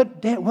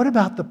 But what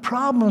about the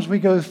problems we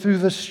go through,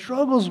 the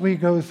struggles we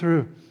go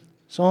through?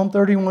 Psalm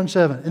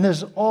 31:7, and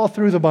this is all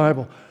through the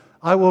Bible.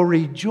 I will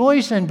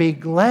rejoice and be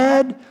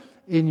glad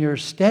in your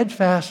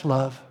steadfast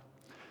love,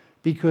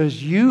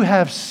 because you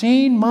have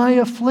seen my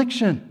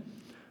affliction.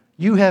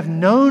 You have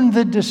known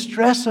the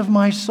distress of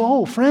my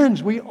soul.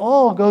 Friends, we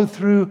all go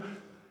through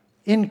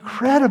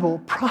incredible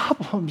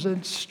problems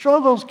and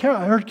struggles.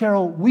 I heard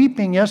Carol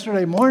weeping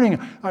yesterday morning.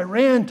 I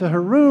ran to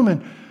her room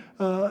and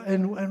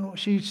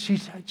she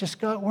just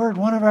got word.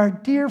 One of our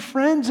dear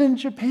friends in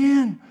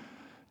Japan,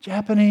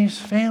 Japanese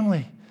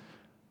family,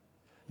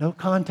 no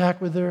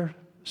contact with their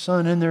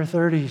son in their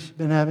 30s,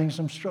 been having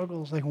some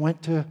struggles. They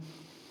went to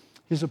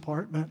his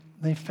apartment.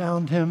 They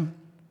found him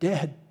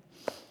dead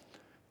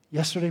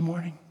yesterday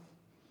morning.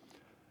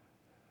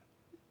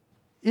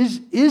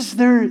 Is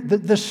there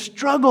the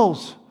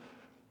struggles,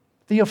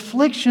 the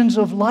afflictions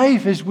of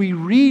life as we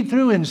read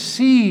through and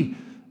see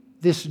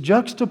this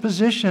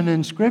juxtaposition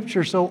in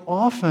Scripture so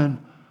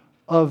often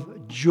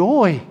of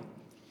joy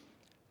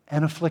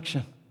and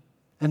affliction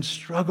and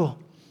struggle?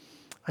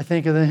 I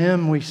think of the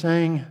hymn we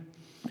sang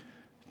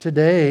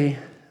today,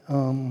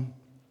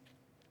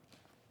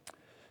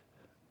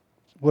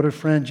 what a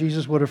friend,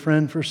 Jesus, what a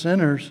friend for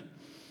sinners.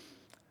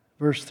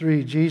 Verse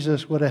 3,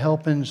 Jesus, what a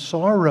help in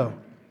sorrow.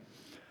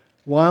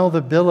 While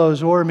the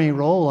billows o'er me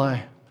roll,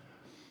 I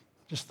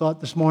just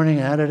thought this morning,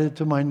 added it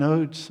to my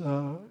notes.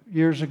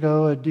 Years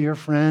ago, a dear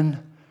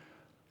friend,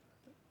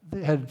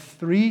 they had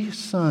 3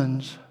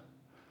 sons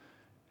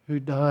who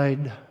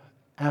died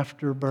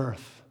after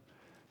birth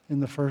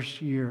in the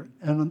first year.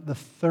 And the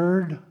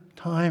third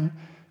time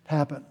it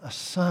happened, a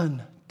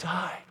son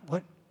died.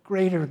 What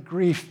greater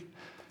grief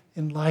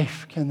in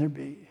life can there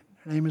be?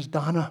 Her name is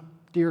Donna,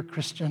 dear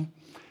Christian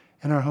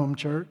in our home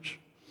church.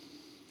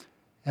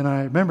 And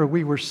I remember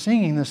we were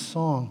singing this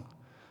song.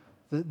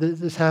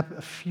 This happened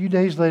a few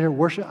days later,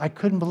 worship. I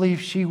couldn't believe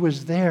she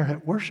was there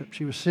at worship.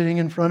 She was sitting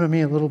in front of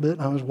me a little bit,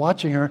 and I was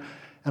watching her,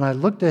 and I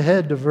looked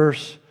ahead to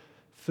verse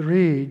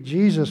 3.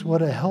 Jesus,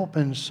 what a help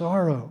in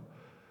sorrow.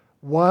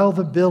 While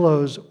the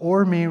billows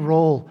o'er me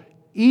roll,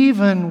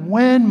 even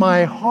when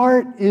my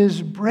heart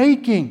is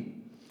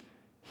breaking,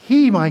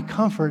 He, my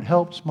comfort,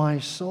 helps my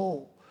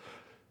soul.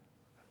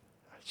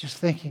 I was just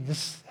thinking,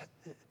 this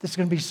is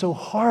going to be so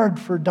hard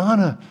for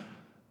Donna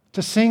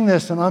to sing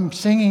this, and I'm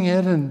singing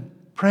it and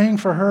praying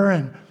for her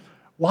and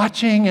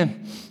watching,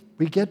 and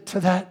we get to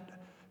that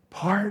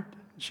part.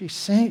 She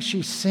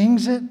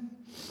sings it,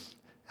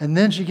 and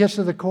then she gets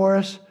to the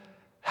chorus,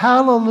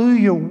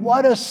 hallelujah,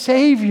 what a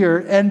Savior,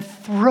 and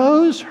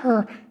throws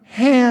her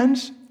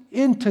hands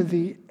into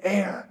the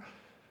air,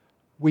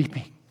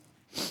 weeping.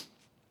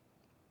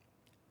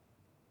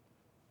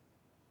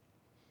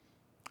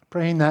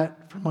 Praying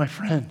that for my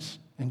friends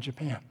in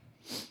Japan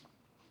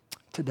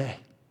today.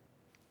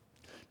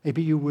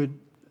 Maybe you would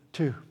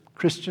too.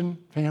 Christian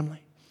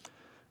family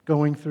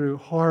going through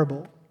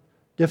horrible,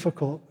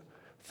 difficult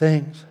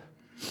things.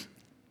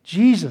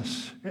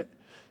 Jesus,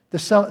 the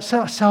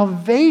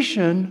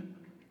salvation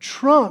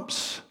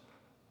trumps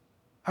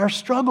our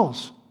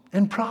struggles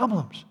and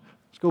problems.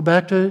 Let's go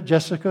back to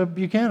Jessica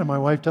Buchanan. My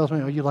wife tells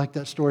me, oh, you like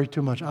that story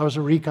too much. I was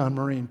a recon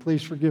Marine.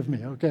 Please forgive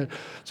me, okay?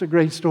 It's a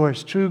great story.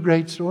 It's a true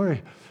great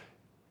story.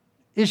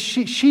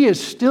 She is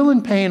still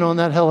in pain on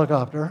that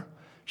helicopter.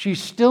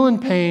 She's still in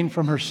pain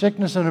from her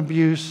sickness and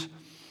abuse.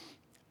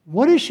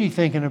 What is she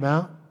thinking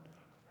about?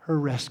 Her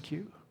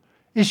rescue.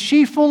 Is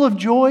she full of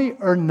joy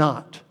or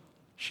not?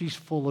 She's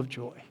full of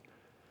joy.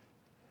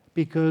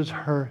 Because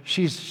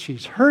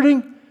she's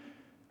hurting.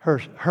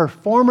 Her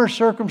former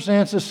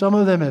circumstances, some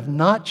of them have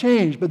not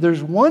changed. But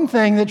there's one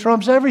thing that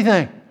trumps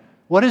everything.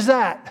 What is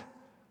that?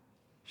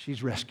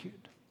 She's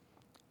rescued.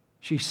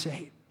 She's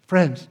saved.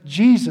 Friends,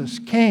 Jesus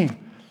came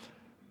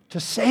to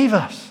save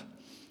us.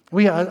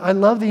 I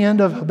love the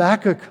end of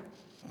Habakkuk.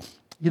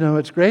 You know,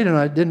 it's great, and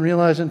I didn't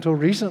realize until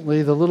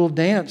recently the little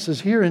dance is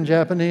here in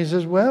Japanese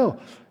as well.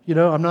 You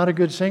know, I'm not a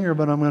good singer,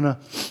 but I'm going to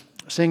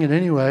sing it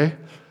anyway.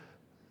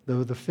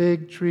 Though the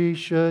fig tree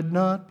should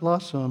not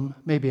blossom,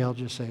 maybe I'll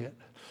just say it,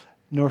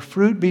 nor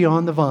fruit be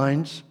on the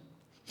vines,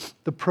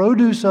 the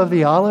produce of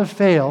the olive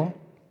fail,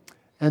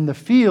 and the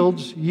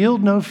fields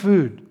yield no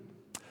food.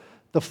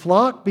 The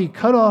flock be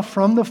cut off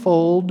from the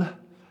fold,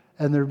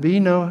 and there be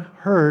no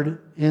herd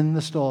in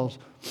the stalls.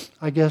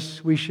 I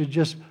guess we should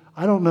just,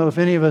 I don't know if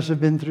any of us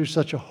have been through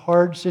such a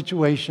hard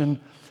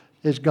situation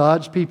as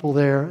God's people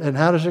there. And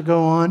how does it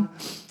go on?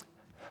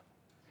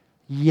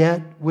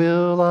 Yet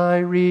will I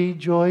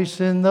rejoice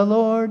in the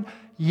Lord.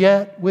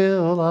 Yet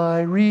will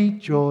I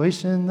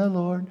rejoice in the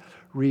Lord.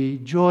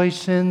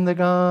 Rejoice in the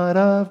God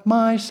of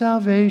my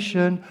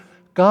salvation.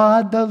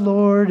 God the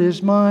Lord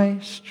is my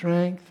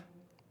strength.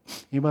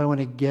 Anybody want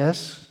to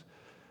guess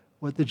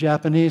what the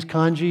Japanese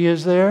kanji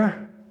is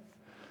there?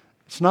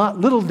 It's not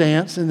little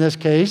dance in this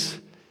case.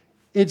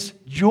 It's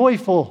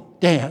joyful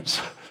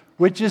dance.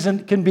 which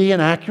can be an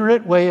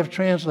accurate way of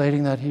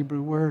translating that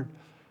Hebrew word.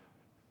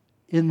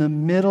 In the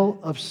middle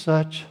of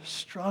such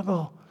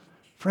struggle.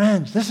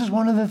 Friends, this is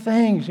one of the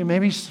things,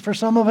 maybe for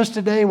some of us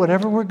today,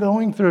 whatever we're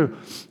going through,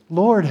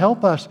 Lord,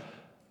 help us.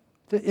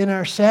 In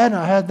our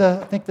sadness, I had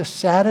I think the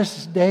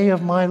saddest day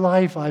of my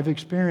life I've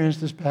experienced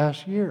this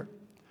past year.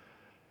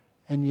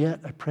 And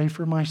yet I pray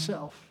for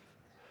myself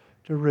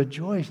to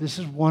rejoice. This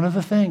is one of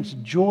the things.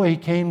 Joy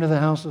came to the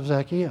house of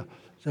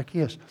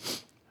Zacchaeus.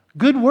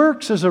 Good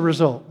works as a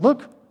result.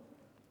 Look,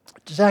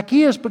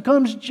 Zacchaeus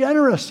becomes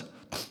generous.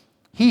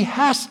 He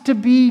has to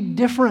be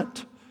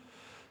different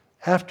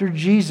after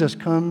Jesus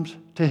comes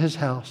to his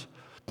house.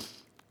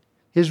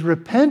 His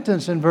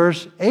repentance in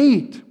verse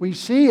 8, we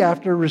see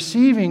after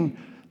receiving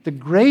the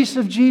grace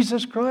of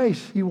Jesus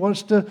Christ, he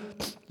wants to,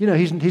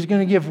 he's going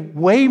to give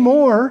way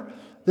more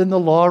than the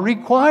law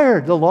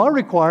required. The law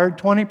required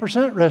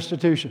 20%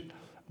 restitution,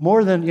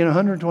 more than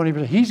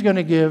 120%. He's going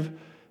to give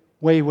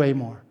way, way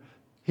more.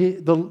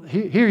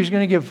 Here he's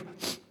going to give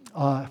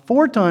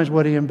 4 times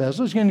what he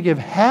embezzled. He's going to give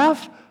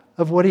half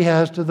of what he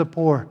has to the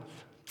poor.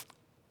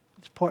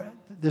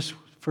 This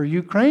for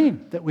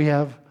Ukraine that we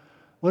have.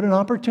 What an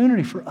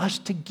opportunity for us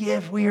to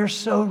give. We are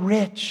so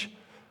rich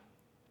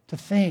to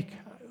think.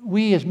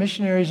 We as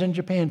missionaries in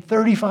Japan,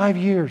 35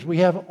 years, we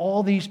have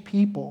all these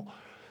people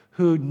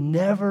who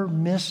never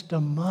missed a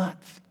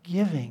month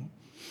giving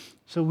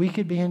so we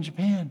could be in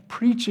Japan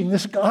preaching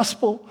this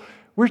gospel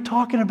we're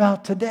talking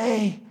about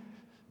today.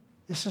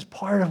 This is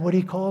part of what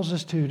he calls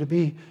us to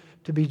be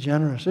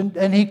generous.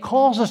 And he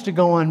calls us to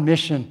go on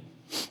mission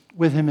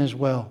with him as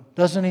well,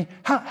 doesn't he?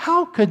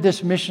 How could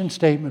this mission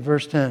statement,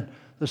 verse 10,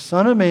 the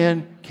Son of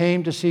Man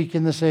came to seek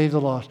and to save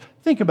the lost.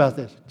 Think about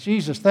this.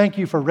 Jesus, thank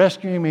you for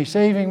rescuing me,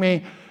 saving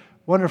me.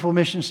 Wonderful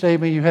mission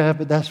statement you have,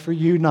 but that's for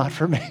you, not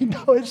for me.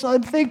 No, it's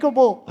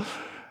unthinkable.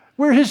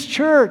 We're his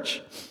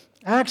church.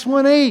 Acts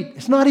 1:8.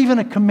 It's not even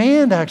a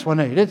command, Acts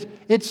 1:8.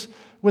 It's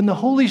when the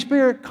Holy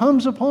Spirit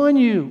comes upon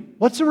you.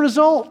 What's the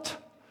result?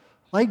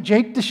 Like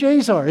Jake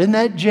DeShazar in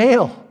that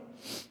jail.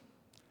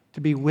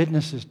 To be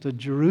witnesses to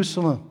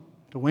Jerusalem,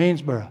 to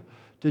Waynesboro,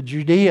 to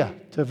Judea,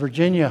 to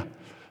Virginia,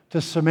 to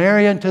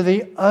Samaria, and to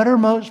the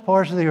uttermost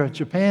parts of the earth.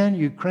 Japan,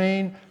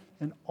 Ukraine,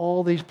 and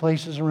all these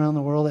places around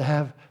the world that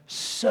have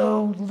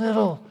so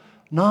little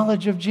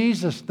knowledge of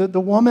Jesus.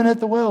 The woman at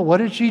the well, what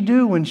did she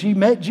do when she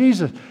met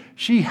Jesus?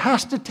 She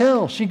has to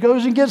tell. She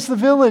goes and gets the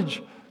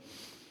village.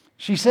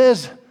 She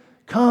says,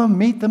 come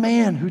meet the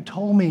man who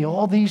told me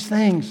all these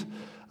things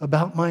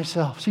about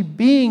myself. See,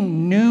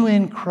 being new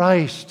in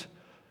Christ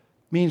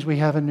means we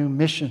have a new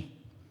mission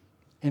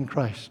in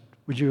Christ.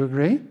 Would you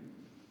agree?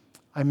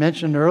 I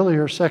mentioned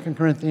earlier 2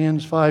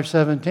 Corinthians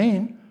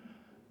 5:17.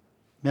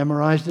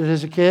 Memorized it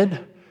as a kid.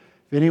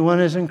 If anyone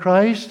is in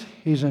Christ,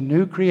 he's a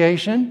new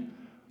creation.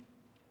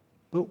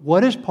 But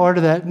what is part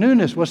of that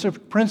newness? What's the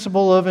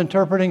principle of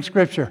interpreting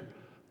Scripture?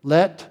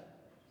 Let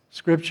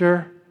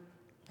Scripture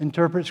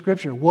interpret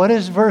Scripture. What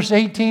does verse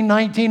 18,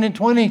 19, and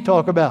 20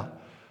 talk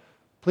about?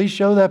 Please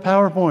show that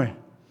PowerPoint.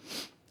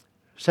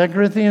 2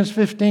 Corinthians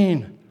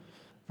 15,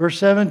 verse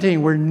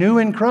 17. We're new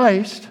in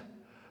Christ.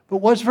 But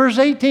what's verse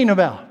 18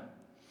 about?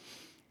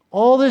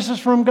 All this is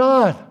from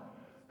God,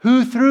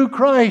 who through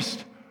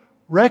Christ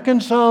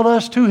reconciled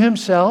us to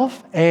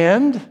himself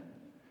and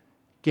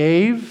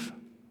gave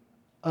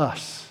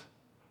us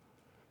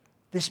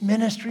this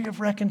ministry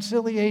of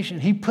reconciliation.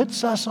 He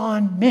puts us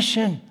on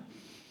mission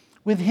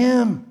with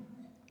him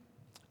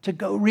to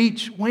go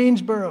reach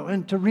Waynesboro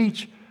and to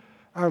reach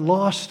our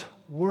lost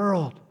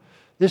world.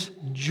 This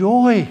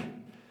joy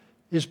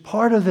is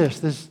part of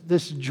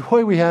this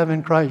joy we have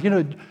in Christ.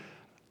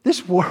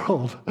 This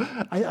world,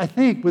 I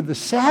think, with the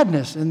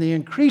sadness and the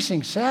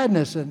increasing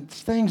sadness and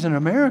things in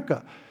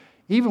America,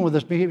 even with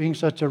us being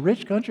such a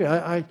rich country,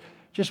 I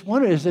just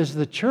wonder, as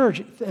the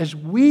church, as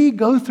we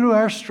go through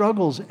our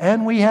struggles,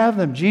 and we have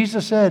them,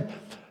 Jesus said,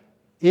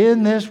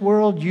 in this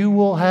world you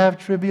will have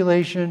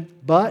tribulation,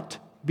 but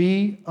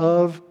be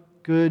of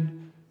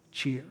good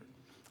cheer.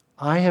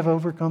 I have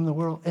overcome the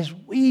world. As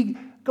we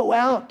go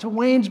out to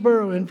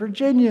Waynesboro and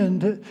Virginia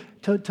and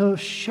to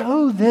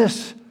show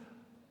this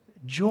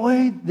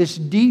joy, this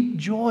deep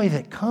joy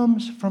that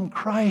comes from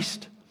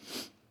Christ,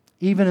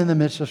 even in the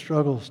midst of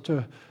struggles,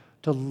 to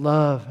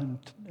love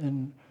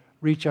and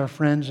reach our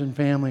friends and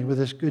family with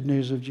this good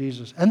news of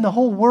Jesus. And the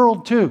whole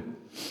world too.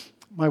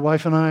 My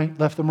wife and I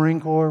left the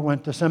Marine Corps,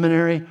 went to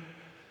seminary.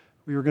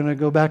 We were going to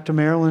go back to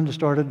Maryland to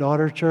start a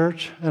daughter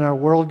church, and our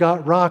world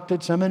got rocked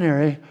at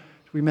seminary.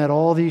 We met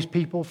all these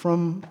people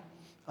from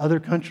other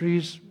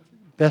countries.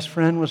 Best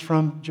friend was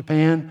from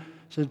Japan.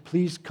 Said,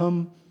 please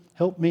come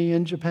help me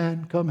in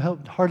Japan. Come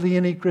help. Hardly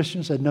any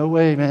Christians said, no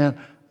way, man.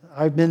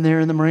 I've been there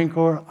in the Marine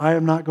Corps. I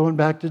am not going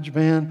back to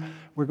Japan.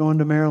 We're going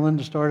to Maryland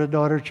to start a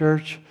daughter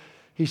church.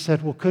 He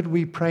said, well, could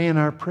we pray in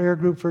our prayer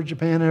group for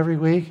Japan every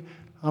week?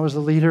 I was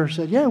the leader.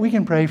 Said, yeah, we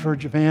can pray for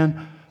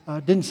Japan.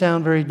 It didn't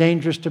sound very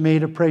dangerous to me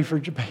to pray for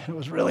Japan. It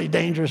was really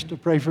dangerous to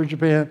pray for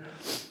Japan.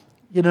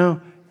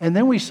 And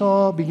then we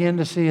began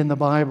to see in the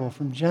Bible,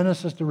 from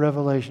Genesis to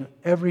Revelation,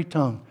 every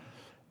tongue,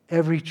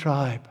 every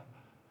tribe,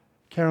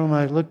 Carol and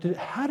I looked at,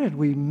 how did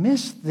we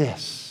miss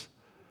this?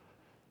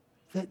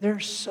 That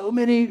there's so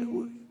many,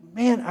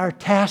 man, our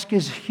task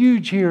is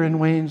huge here in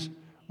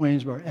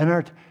Waynesboro.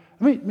 And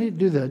let me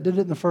do that. I did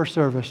it in the first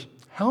service.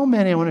 How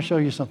many, I want to show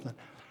you something.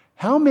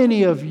 How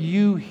many of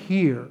you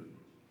here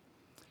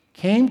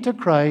came to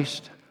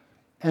Christ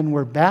and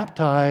were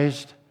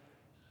baptized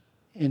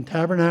in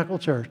Tabernacle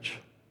Church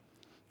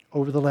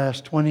over the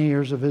last 20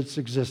 years of its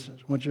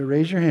existence? I want you to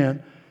raise your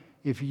hand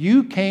if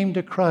you came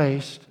to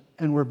Christ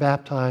and were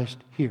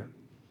baptized here.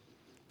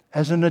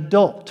 As an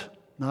adult,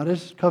 not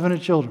as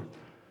covenant children,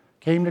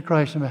 came to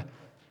Christ and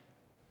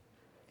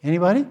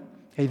anybody?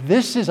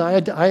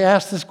 Okay, I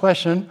asked this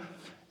question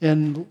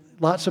in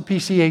lots of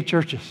PCA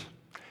churches.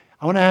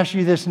 I want to ask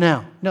you this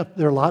now. No,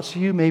 there are lots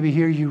of you, maybe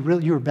here you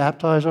were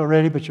baptized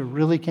already, but you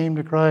really came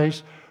to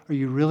Christ, or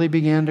you really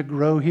began to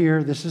grow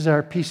here. This is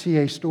our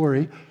PCA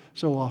story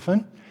so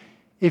often.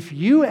 If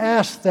you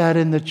ask that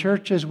in the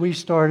churches we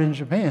start in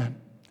Japan,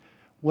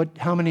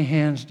 how many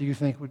hands do you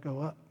think would go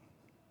up?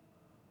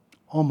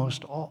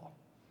 Almost all.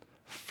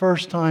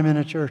 First time in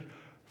a church,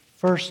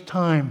 first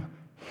time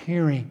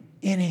hearing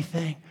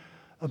anything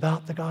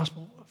about the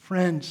gospel.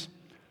 Friends,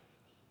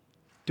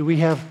 do we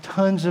have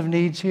tons of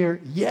needs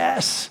here?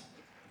 Yes.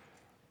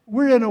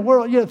 We're in a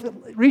world,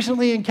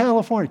 recently in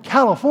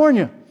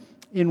California,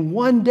 in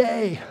one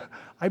day,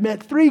 I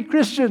met 3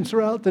 Christians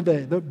throughout the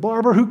day. The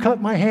barber who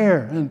cut my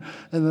hair, and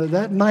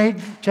that night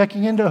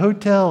checking into a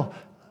hotel,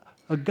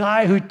 a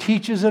guy who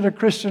teaches at a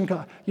Christian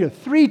college,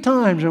 3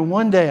 times in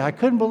one day. I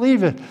couldn't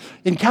believe it.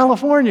 In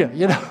California,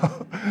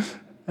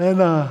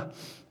 And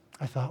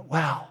I thought,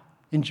 wow,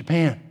 in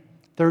Japan,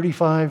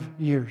 35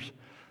 years.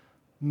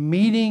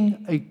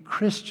 Meeting a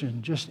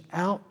Christian just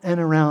out and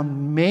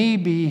around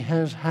maybe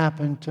has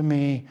happened to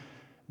me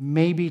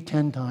maybe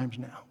 10 times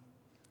now.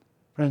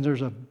 Friends,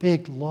 there's a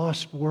big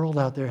lost world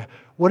out there.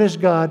 What is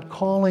God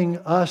calling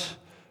us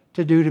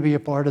to do to be a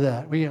part of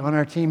that? On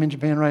our team in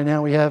Japan right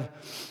now, we have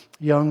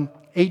a young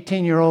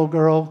 18-year-old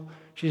girl.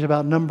 She's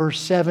about number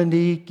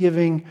 70,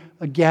 giving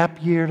a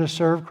gap year to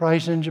serve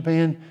Christ in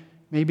Japan.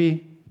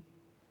 Maybe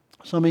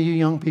some of you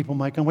young people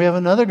might come. We have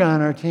another guy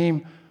on our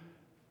team,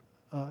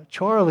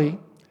 Charlie.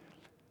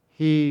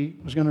 He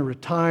was going to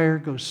retire,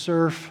 go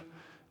surf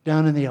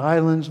down in the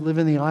islands, live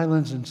in the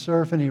islands and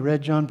surf, and he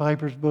read John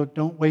Piper's book,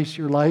 Don't Waste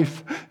Your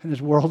Life, and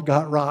his world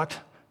got rocked.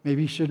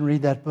 Maybe you shouldn't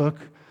read that book.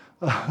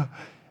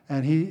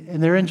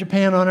 And they're in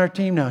Japan on our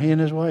team now, he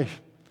and his wife,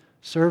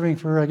 serving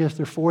for, I guess,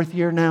 their 4th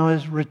year now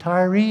as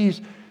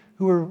retirees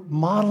who are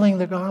modeling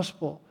the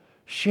gospel,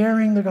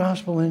 sharing the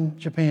gospel in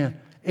Japan.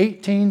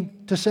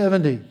 18 to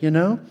 70,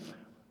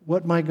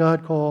 What might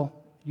God call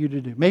you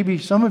to do? Maybe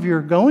some of you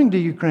are going to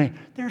Ukraine.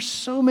 There's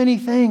so many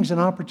things and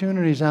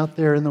opportunities out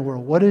there in the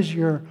world. What is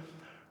your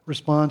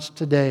response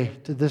today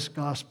to this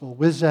gospel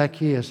with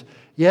Zacchaeus?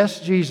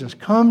 Yes, Jesus,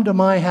 come to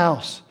my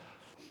house.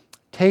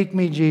 Take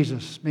me,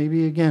 Jesus.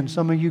 Maybe again,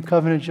 some of you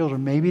covenant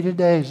children, maybe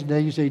today is the day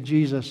you say,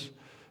 Jesus,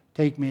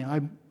 take me.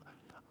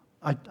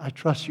 I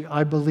trust you.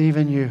 I believe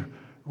in you.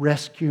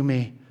 Rescue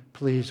me,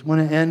 please. I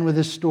want to end with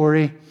this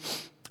story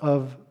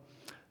of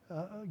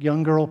a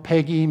young girl,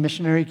 Peggy,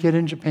 missionary kid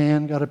in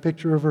Japan. Got a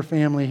picture of her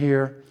family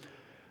here.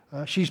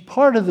 She's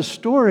part of the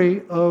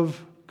story of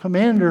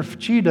Commander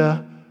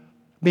Fuchida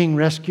being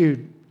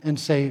rescued and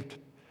saved.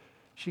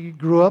 She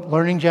grew up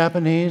learning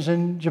Japanese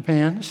in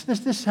Japan.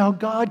 This is how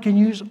God can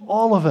use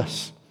all of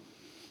us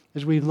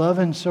as we love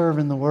and serve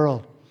in the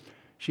world.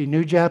 She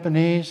knew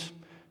Japanese.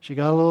 She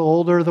got a little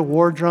older. The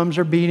war drums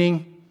are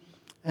beating,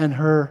 and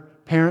her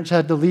parents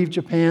had to leave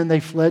Japan. They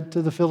fled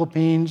to the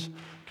Philippines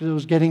because it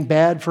was getting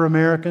bad for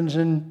Americans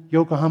in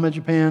Yokohama,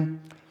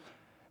 Japan.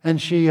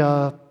 And she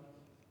went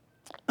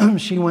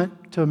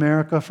to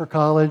America for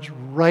college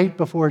right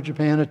before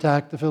Japan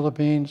attacked the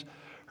Philippines.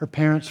 Her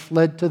parents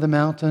fled to the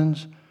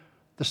mountains.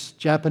 The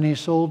Japanese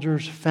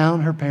soldiers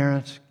found her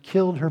parents,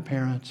 killed her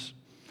parents,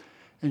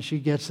 and she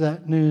gets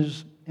that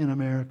news in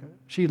America.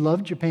 She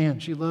loved Japan.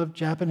 She loved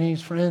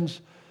Japanese friends,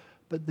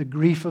 but the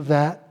grief of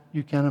that,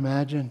 you can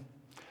imagine.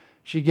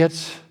 She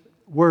gets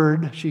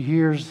word, she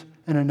hears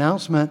an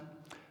announcement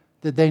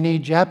that they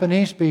need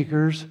Japanese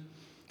speakers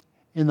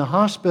in the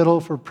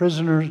hospital for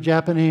prisoners,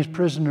 Japanese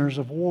prisoners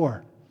of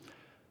war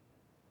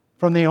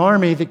from the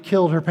army that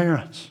killed her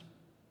parents.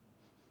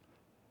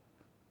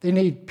 They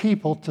need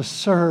people to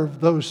serve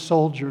those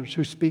soldiers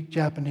who speak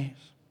Japanese.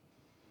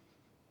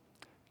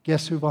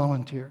 Guess who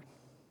volunteered?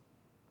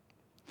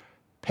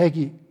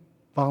 Peggy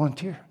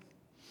volunteered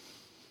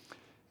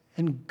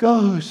and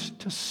goes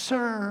to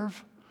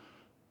serve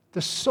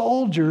the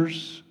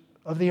soldiers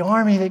of the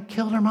army that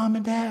killed her mom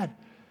and dad.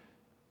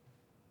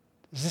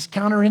 Is this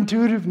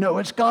counterintuitive? No,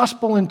 it's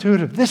gospel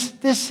intuitive.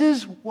 This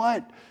is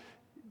what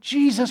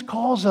Jesus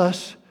calls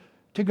us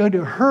to go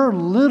to, her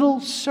little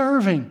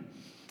serving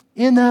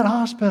in that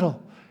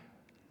hospital.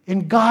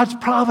 In God's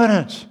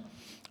providence,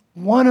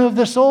 one of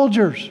the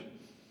soldiers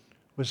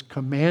was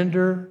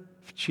Commander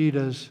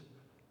Fuchida's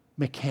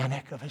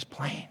mechanic of his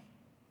plane.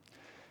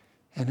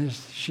 And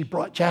as she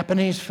brought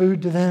Japanese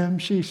food to them,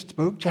 she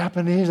spoke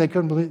Japanese. They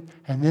couldn't believe.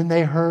 And then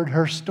they heard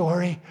her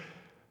story.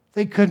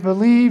 They couldn't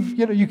believe,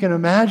 you can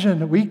imagine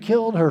that we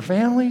killed her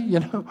family,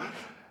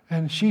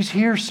 And she's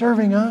here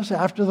serving us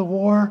after the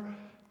war.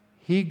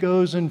 He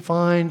goes and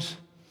finds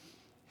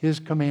his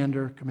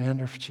Commander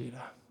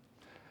Fujita.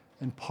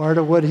 And part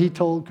of what he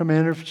told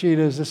Commander Fujita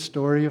is the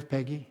story of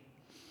Peggy.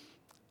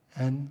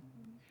 And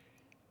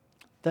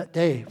that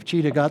day,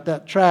 Fujita got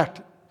that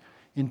tract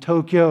in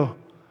Tokyo,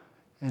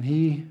 and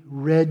he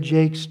read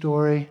Jake's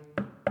story,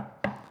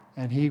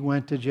 and he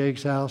went to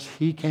Jake's house.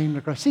 He came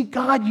to Christ. See,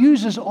 God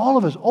uses all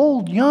of us,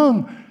 old,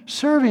 young,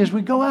 serving, as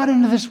we go out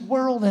into this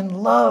world and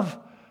love.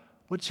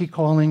 What's he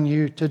calling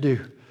you to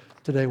do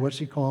today? What's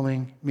he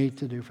calling me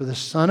to do? For the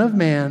Son of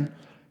Man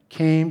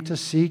came to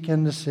seek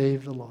and to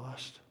save the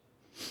lost.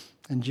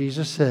 And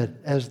Jesus said,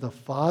 as the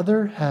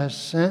Father has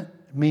sent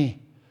me,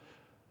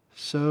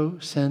 so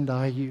send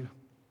I you.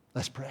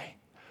 Let's pray.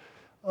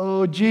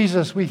 Oh,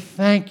 Jesus, we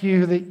thank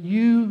you that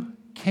you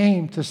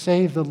came to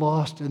save the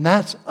lost, and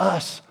that's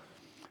us.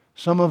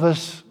 Some of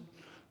us,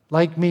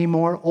 like me,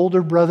 more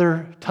older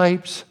brother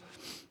types,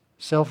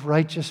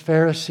 self-righteous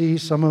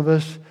Pharisees. Some of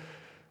us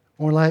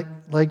more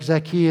like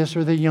Zacchaeus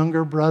or the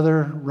younger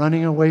brother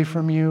running away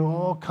from you,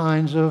 all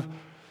kinds of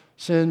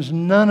sins,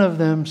 none of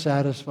them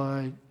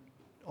satisfied.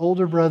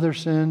 Older brother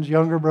sins,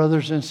 younger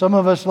brother sins. Some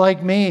of us,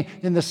 like me,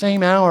 in the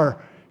same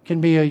hour, can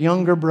be a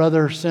younger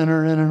brother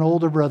sinner and an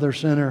older brother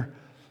sinner.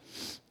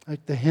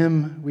 Like the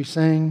hymn we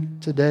sang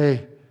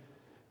today,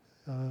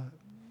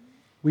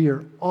 we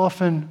are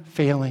often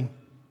failing.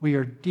 We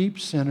are deep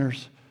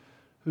sinners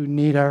who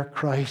need our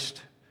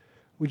Christ.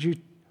 Would you,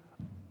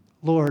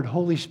 Lord,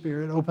 Holy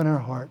Spirit, open our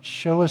hearts.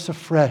 Show us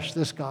afresh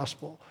this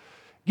gospel.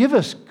 Give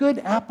us good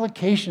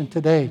application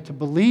today to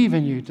believe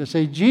in you, to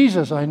say,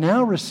 Jesus, I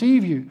now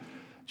receive you.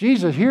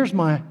 Jesus, here's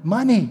my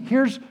money.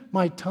 Here's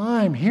my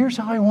time. Here's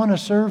how I want to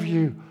serve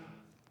you.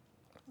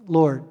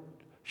 Lord,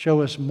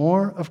 show us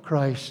more of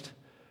Christ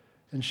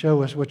and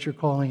show us what you're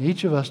calling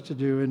each of us to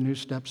do in new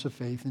steps of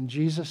faith. In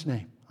Jesus'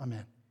 name,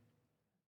 amen.